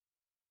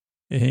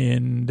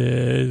 And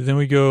then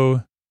we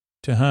go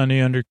to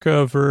Tahani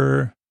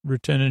undercover,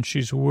 pretending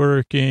she's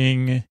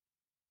working,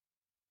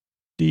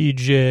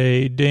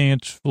 DJ,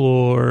 dance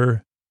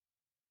floor.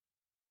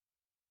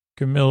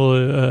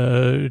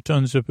 Camilla,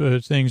 tons of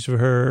things for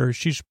her.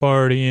 She's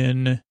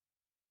partying.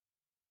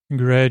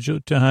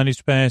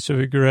 Tahani's passive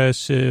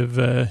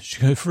aggressive.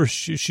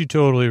 She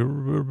totally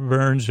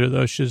burns her,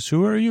 though. She says,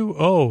 who are you?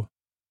 Oh,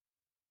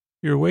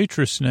 you're a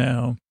waitress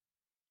now.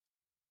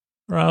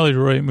 Probably the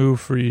right move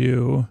for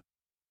you.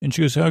 And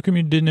she goes, how come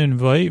you didn't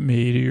invite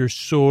me to your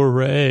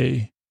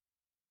soiree?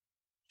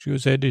 She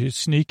goes, I had to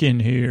sneak in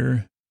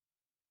here.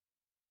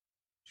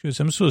 She goes,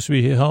 I'm supposed to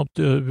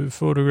be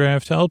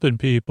photographed helping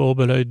people,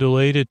 but I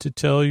delayed it to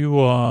tell you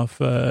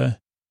off. And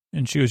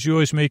she goes, you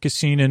always make a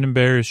scene and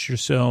embarrass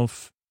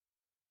yourself.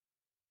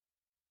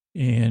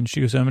 And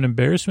she goes, I'm an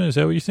embarrassment? Is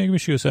that what you think of me?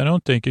 She goes, I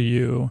don't think of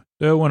you.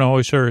 That one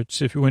always hurts.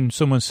 When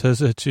someone says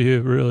that to you,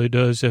 it really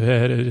does. It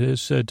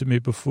has said to me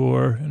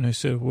before. And I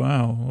said,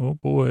 wow, oh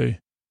boy.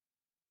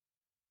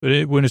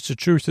 But when it's the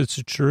truth, it's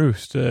the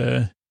truth.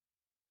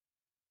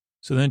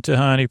 So then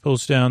Tahani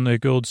pulls down the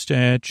gold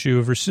statue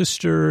of her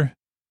sister.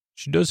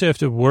 She does have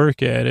to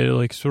work at it,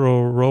 like throw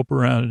a rope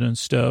around it and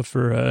stuff,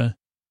 or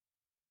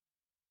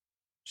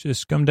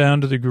just come down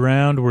to the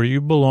ground where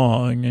you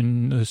belong,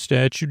 and the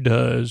statue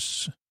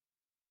does.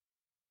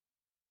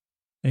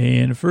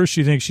 And at first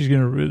you think she's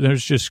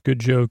there's just good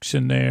jokes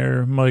in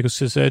there. Michael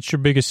says, that's your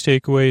biggest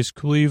takeaway is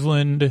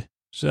Cleveland.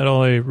 Is that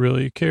all I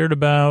really cared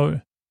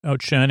about?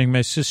 Outshining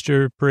my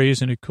sister,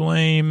 praise and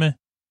acclaim. I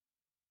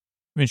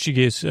mean,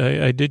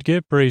 I did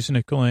get praise and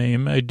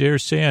acclaim. I dare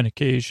say on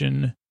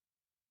occasion,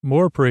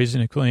 more praise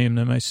and acclaim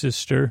than my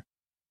sister.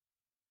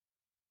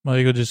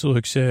 Michael just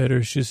looks at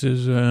her. She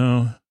says,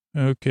 oh,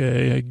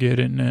 okay, I get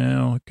it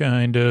now,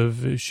 kind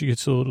of. She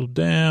gets a little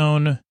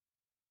down.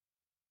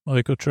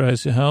 Michael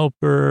tries to help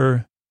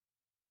her.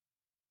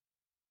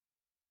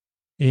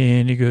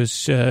 And he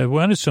goes, I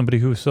wanted somebody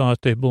who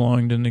thought they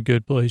belonged in the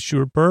good place. You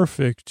were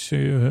perfect for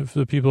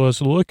the people I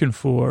was looking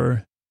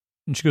for.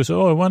 And she goes,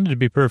 oh, I wanted to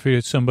be perfect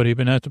at somebody,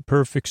 but not the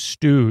perfect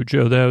stooge.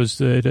 Oh, that was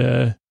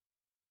that.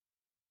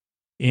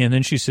 And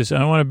then she says,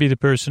 I want to be the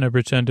person I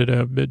pretended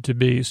to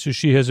be. So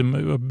she has a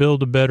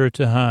build a better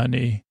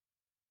Tahani.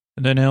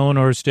 And then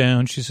Eleanor's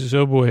down. She says,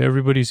 oh boy,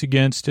 everybody's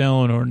against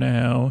Eleanor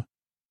now.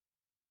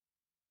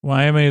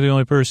 Why am I the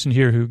only person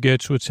here who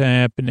gets what's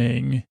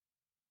happening?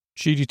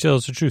 Chidi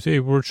tells the truth.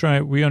 Hey,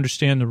 we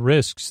understand the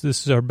risks.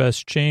 This is our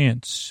best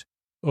chance.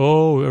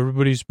 Oh,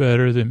 everybody's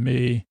better than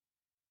me.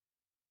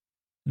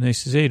 And they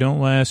says, hey,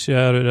 don't lash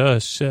out at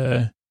us.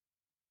 We're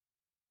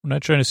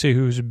not trying to say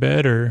who's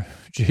better.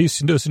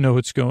 Jason doesn't know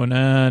what's going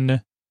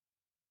on.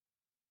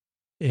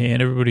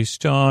 And everybody's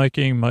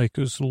talking.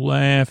 Michael's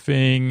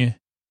laughing.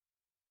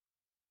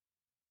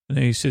 And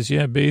he says,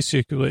 yeah,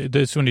 basically,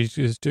 that's when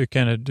he's to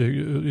kind of,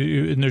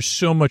 and there's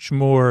so much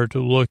more to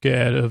look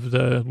at of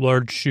the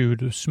large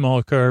shoot of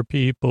small car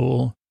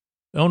people.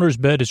 Eleanor's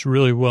bed is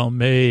really well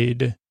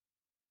made.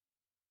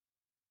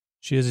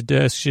 She has a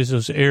desk. She has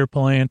those air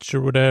plants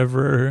or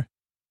whatever.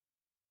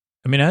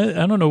 I mean,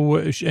 I don't know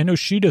what, I know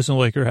she doesn't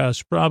like her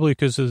house, probably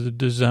because of the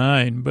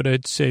design, but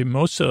I'd say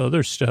most of the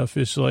other stuff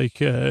is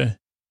like,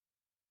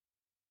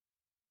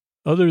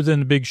 other than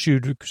the big,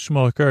 shoot,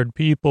 small card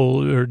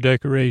people or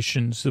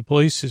decorations, the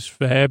place is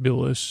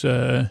fabulous,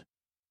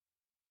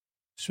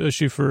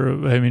 especially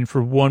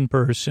for one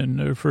person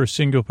or for a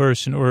single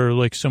person or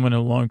like someone in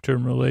a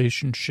long-term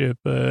relationship,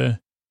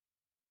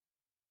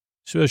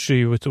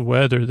 especially with the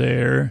weather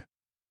there.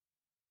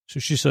 So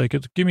she's like,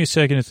 give me a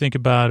second to think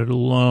about it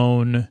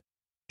alone.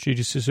 She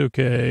just says,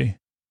 okay.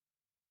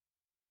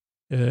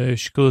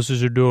 She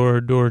closes her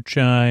door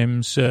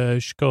chimes.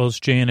 She calls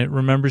Janet,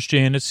 remembers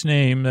Janet's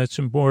name. That's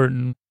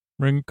important.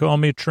 Call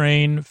me a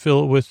train,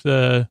 fill it with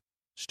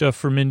stuff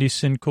for Mindy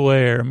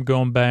Sinclair. I'm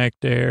going back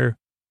there.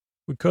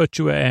 We cut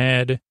to an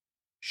ad.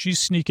 She's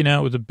sneaking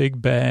out with a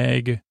big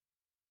bag.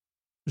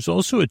 There's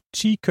also a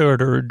tea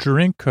cart or a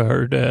drink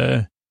cart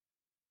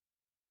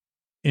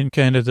in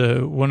kind of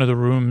one of the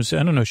rooms.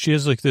 I don't know. She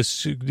has like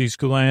these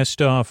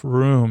glassed off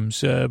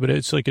rooms, but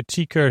it's like a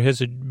tea cart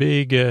has a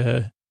big,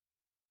 I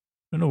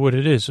don't know what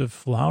it is, a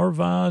flower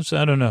vase?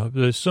 I don't know.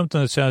 There's something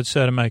that's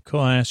outside of my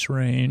class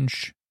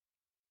range.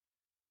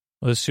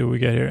 Let's see what we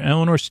got here.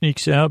 Eleanor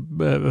sneaks out,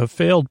 a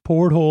failed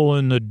porthole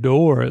in the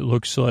door, it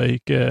looks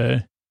like,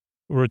 or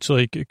it's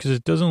like, because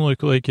it doesn't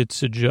look like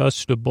it's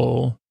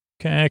adjustable.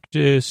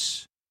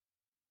 Cactus,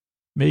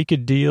 make a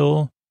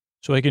deal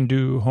so I can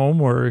do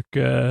homework.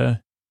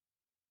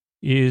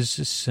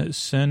 Is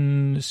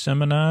something?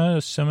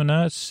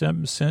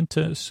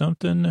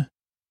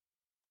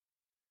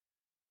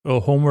 Oh,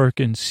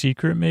 homework in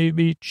secret,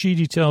 maybe?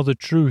 Chidi, tell the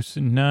truth.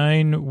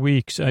 9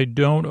 weeks. I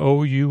don't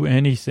owe you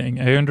anything.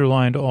 I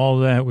underlined all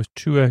that with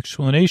 2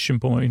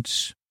 exclamation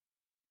points.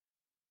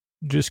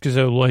 Just because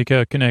I like how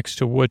it connects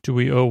to what do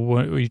we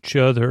owe each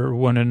other,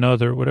 one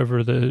another,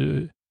 whatever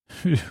the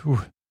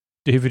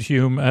David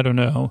Hume, I don't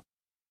know.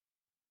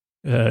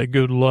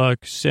 Good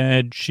luck,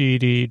 sad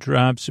Chidi,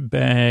 drops a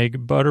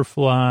bag,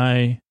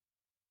 butterfly,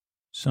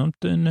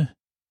 something,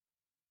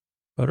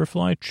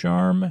 butterfly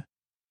charm.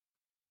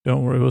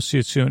 Don't worry, we'll see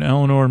it soon.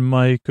 Eleanor and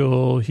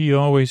Michael, he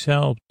always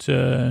helped.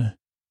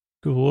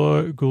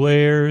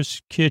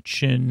 Glares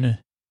Kitchen.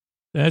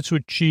 That's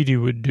what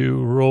Chidi would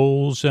do.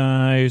 Rolls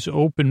eyes,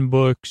 open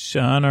books,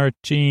 on our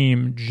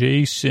team.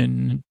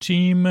 Jason,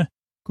 Team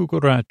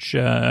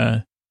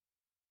Cucaracha.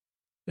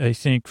 I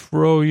think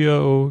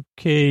Froyo,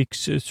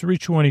 Cakes,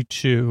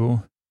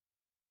 322.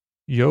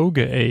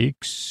 Yoga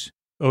Aches.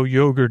 Oh,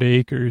 Yogurt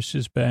Acres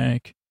is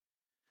back.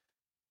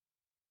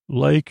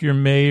 Like your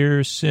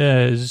mayor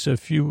says, I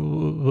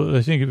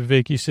think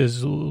Vicky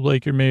says,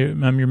 like your mayor,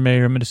 I'm your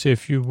mayor, I'm going to say a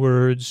few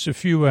words, a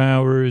few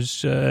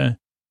hours. Then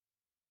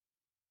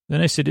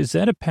I said, is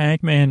that a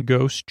Pac-Man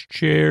ghost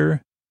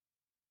chair?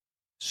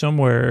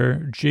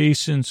 Somewhere,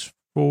 Jason's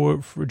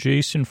for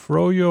Jason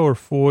Froyo or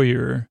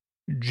Foyer?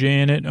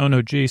 Janet, oh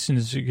no, Jason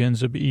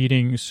ends up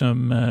eating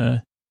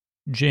some,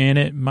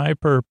 Janet, my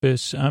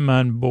purpose, I'm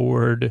on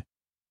board,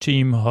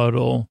 team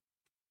huddle.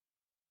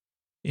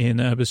 And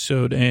the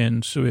episode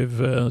ends. So we have,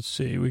 let's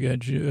see, we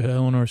got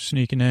Eleanor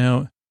sneaking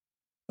out.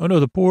 Oh no,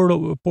 the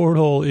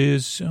porthole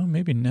is, oh,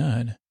 maybe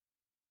not.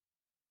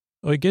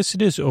 Oh, I guess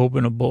it is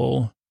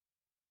openable.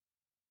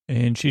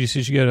 And she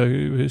says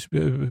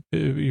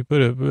you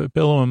put a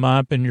pillow and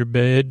mop in your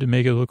bed to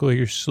make it look like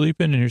you're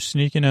sleeping and you're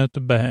sneaking out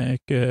the back.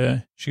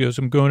 She goes,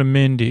 I'm going to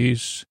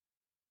Mindy's.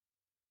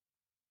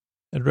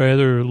 I'd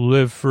rather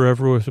live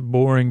forever with a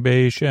boring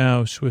beige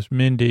house with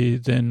Mindy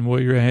than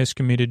what you're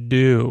asking me to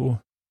do.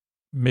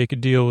 Make a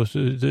deal with,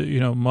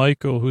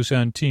 Michael, who's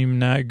on team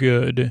not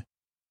good.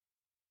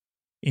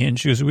 And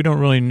she goes, we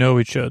don't really know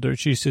each other.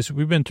 She says,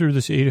 we've been through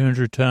this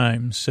 800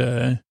 times.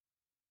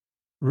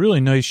 Really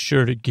nice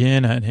shirt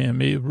again on him.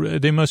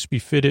 They must be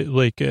fitted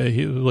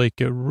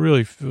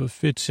really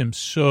fits him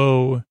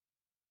so.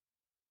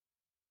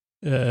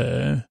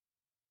 Look,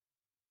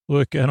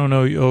 I don't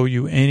owe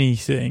you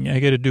anything. I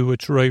got to do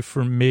what's right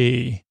for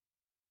me.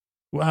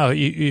 Wow,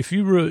 if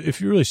you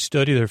really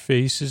study their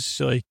faces,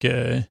 like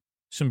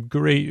some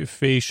great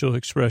facial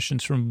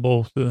expressions from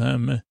both of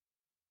them.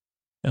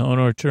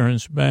 Eleanor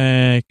turns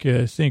back,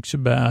 thinks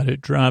about it,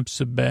 drops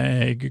the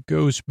bag,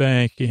 goes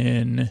back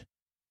in,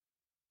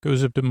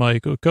 goes up to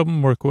Michael. A couple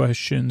more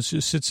questions.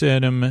 Sits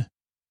at him,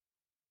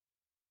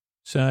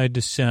 side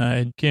to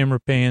side. Camera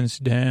pans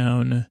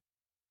down.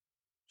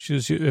 She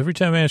goes, every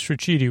time I asked for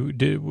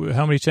Chidi,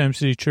 how many times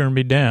did he turn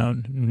me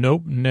down?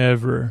 Nope,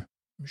 never.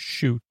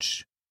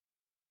 Shoot.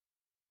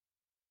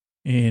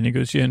 And he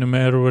goes, yeah, no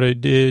matter what I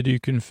did, you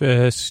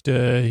confessed.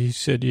 He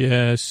said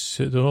yes,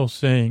 the whole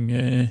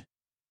thing.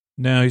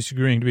 Now he's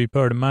agreeing to be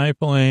part of my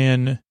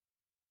plan.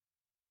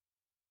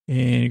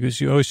 And he goes,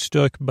 he always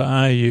stuck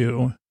by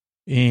you.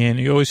 And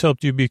he always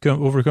helped you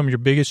overcome your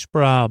biggest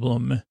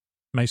problem.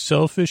 My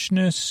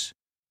selfishness?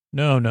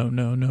 No,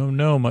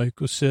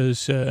 Michael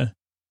says,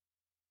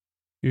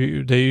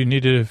 they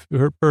needed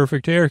a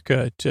perfect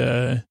haircut.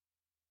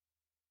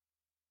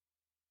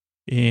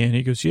 And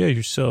he goes, yeah,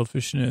 your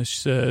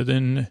selfishness.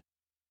 Then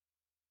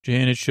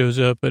Janet shows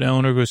up, but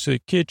Eleanor goes to the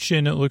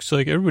kitchen. It looks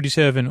like everybody's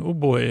having, oh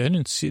boy, I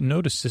didn't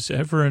notice this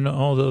ever in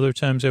all the other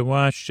times I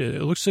watched it.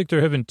 It looks like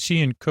they're having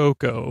tea and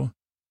cocoa.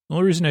 The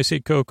only reason I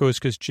say cocoa is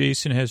because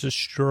Jason has a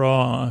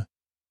straw.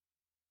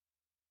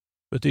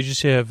 But they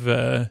just have,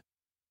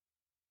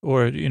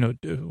 or, you know,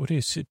 what do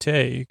you say,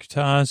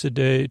 Taza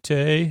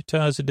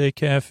de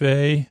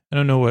Cafe. I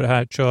don't know what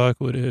hot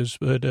chocolate is,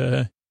 but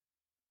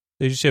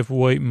they just have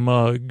white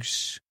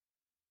mugs.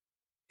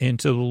 And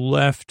to the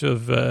left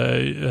of,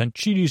 on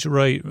Chidi's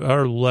right,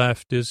 our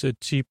left is a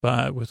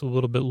teapot with a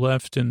little bit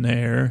left in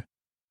there.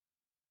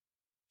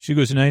 She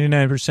goes,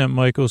 99%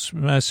 Michael's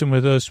messing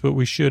with us, but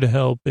we should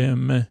help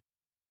him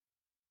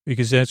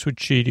because that's what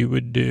Chidi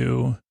would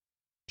do.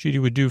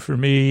 Chidi would do for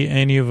me,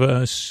 any of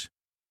us.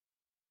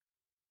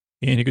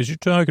 And he goes, you're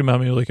talking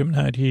about me like I'm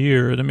not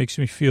here. That makes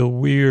me feel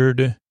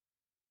weird.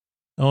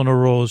 Eleanor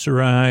rolls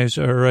her eyes.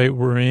 All right,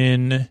 we're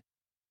in.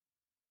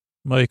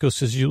 Michael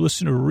says, you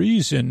listen to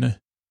reason.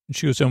 And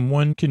she goes, on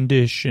one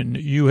condition,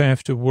 you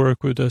have to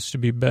work with us to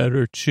be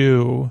better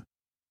too,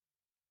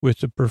 with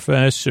the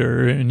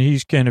professor. And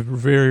he's kind of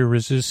very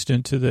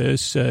resistant to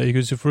this. He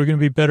goes, if we're going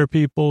to be better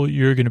people,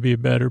 you're going to be a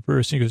better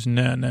person. He goes,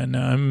 no,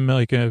 I'm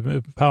like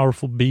a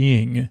powerful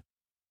being.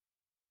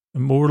 A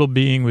mortal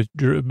being with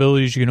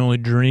abilities you can only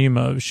dream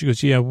of. She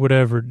goes, yeah,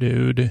 whatever,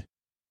 dude.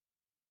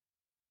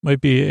 Might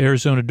be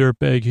Arizona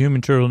dirtbag,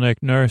 human turtleneck,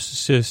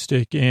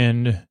 narcissistic,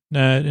 and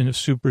not in a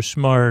super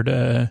smart,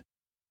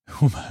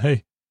 who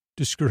might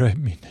describe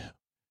me now.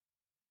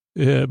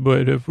 Yeah,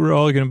 but if we're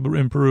all going to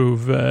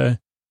improve, and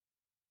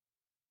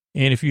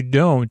if you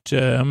don't,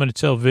 I'm going to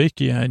tell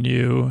Vicky on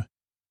you.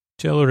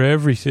 Tell her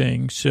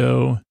everything,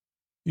 so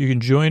you can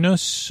join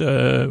us,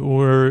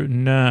 or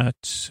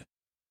not.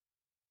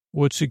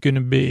 What's it going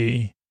to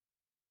be?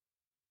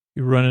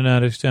 You're running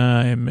out of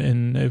time,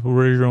 and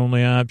we're your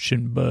only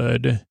option,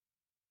 bud.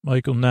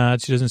 Michael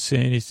nods. He doesn't say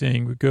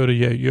anything. We go to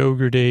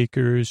Yogurt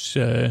Acres,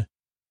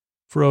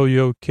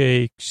 Froyo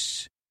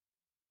Cakes,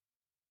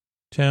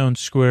 Town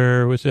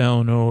Square with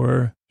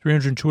Eleanor.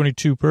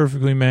 322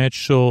 perfectly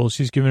matched souls.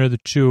 He's giving her the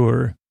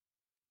tour.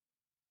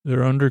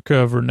 They're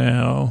undercover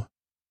now.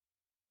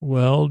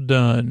 Well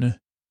done.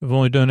 I've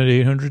only done it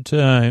 800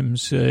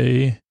 times,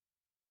 eh?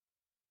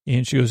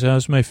 And she goes,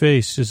 how's my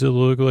face? Does it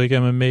look like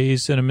I'm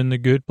amazed that I'm in the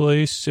good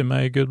place? Am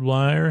I a good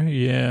liar?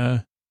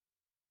 Yeah.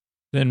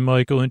 Then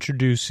Michael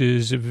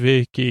introduces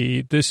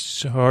Vicky.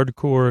 This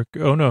hardcore,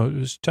 oh no, it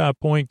was top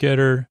point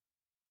getter.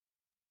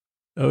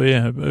 Oh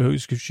yeah,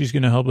 she's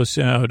going to help us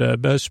out.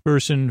 Best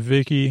person,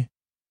 Vicky.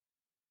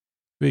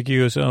 Vicky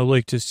goes, I'd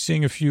like to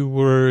sing a few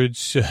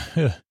words.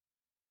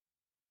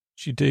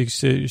 She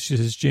takes it, she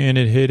says,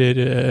 Janet hit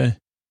it.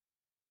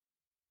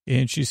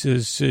 And she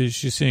says, she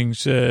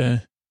sings,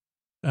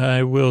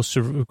 I will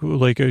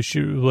like a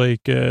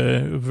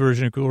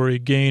version of Gloria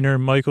Gaynor.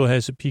 Michael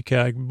has a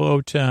peacock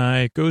bow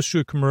tie. Goes to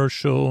a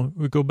commercial.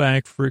 We go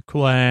back for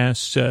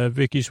class.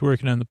 Vicky's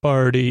working on the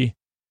party.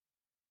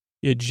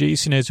 Yeah,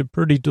 Jason has a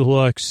pretty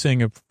deluxe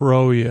thing of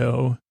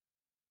froyo.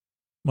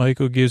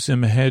 Michael gives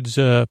him a heads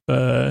up.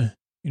 They're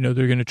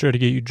going to try to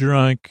get you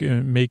drunk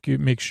and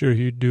make sure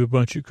you do a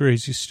bunch of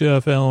crazy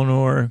stuff,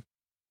 Eleanor.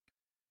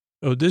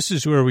 Oh, this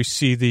is where we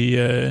see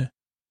the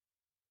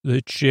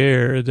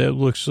chair that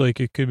looks like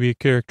it could be a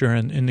character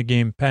in the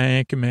game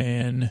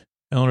Pac-Man.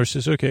 Eleanor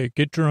says, okay,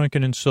 get drunk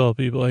and insult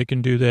people. I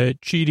can do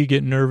that. Chidi,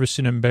 get nervous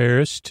and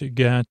embarrassed.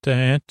 Got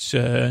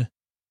that.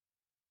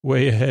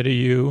 Way ahead of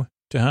you.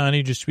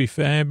 Tahani, just be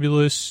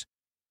fabulous.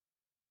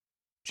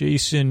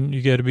 Jason,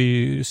 you got to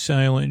be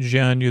silent.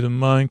 John, you the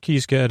monk.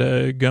 He's got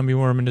a gummy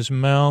worm in his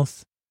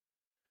mouth.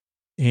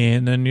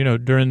 And then,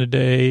 during the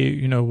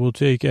day, we'll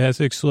take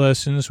ethics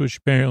lessons, which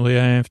apparently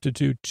I have to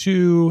do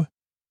too.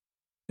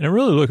 And I'm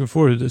really looking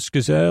forward to this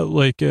because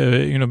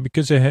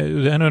because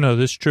I don't know,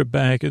 this trip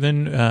back. And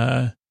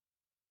then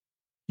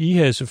he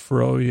has a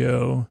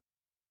froyo.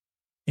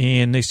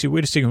 And they say,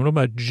 wait a second, what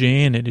about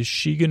Janet? Is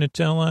she going to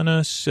tell on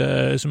us?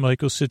 As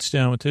Michael sits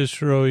down with his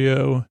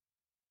froyo.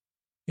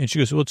 And she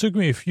goes, well, it took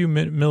me a few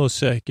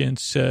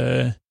milliseconds.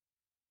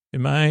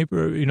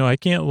 I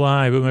can't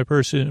lie, but my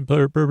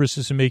purpose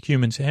is to make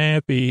humans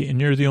happy. And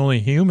you're the only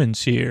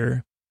humans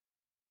here.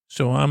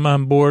 So I'm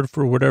on board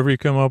for whatever you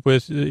come up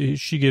with.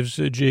 She gives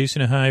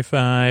Jason a high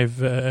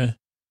five,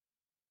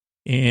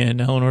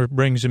 and Eleanor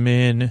brings him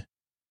in.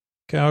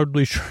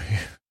 Cowardly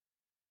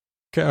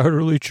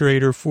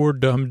traitor, 4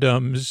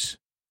 dum-dums,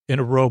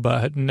 and a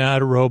robot.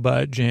 Not a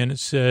robot, Janet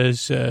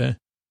says.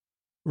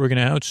 We're going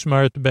to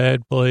outsmart the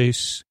bad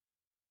place.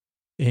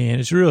 And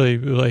it's really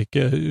like,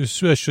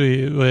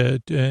 especially,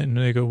 and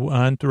they go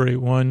on 3,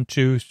 1,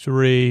 2,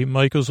 3.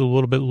 Michael's a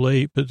little bit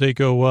late, but they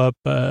go up,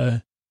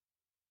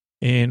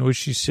 and what'd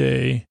she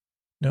say?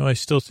 No, I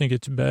still think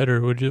it's better.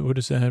 What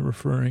is that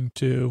referring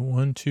to?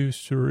 1, 2,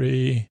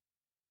 3.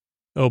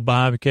 Oh,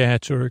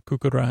 bobcats or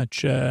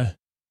cucaracha.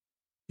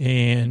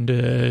 And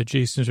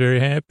Jason's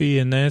very happy,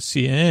 and that's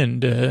the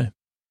end.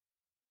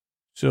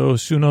 So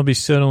soon I'll be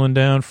settling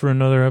down for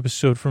another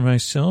episode for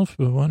myself,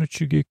 but why don't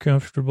you get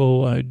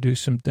comfortable? I do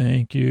some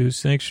thank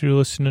yous. Thanks for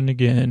listening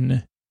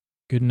again.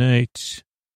 Good night.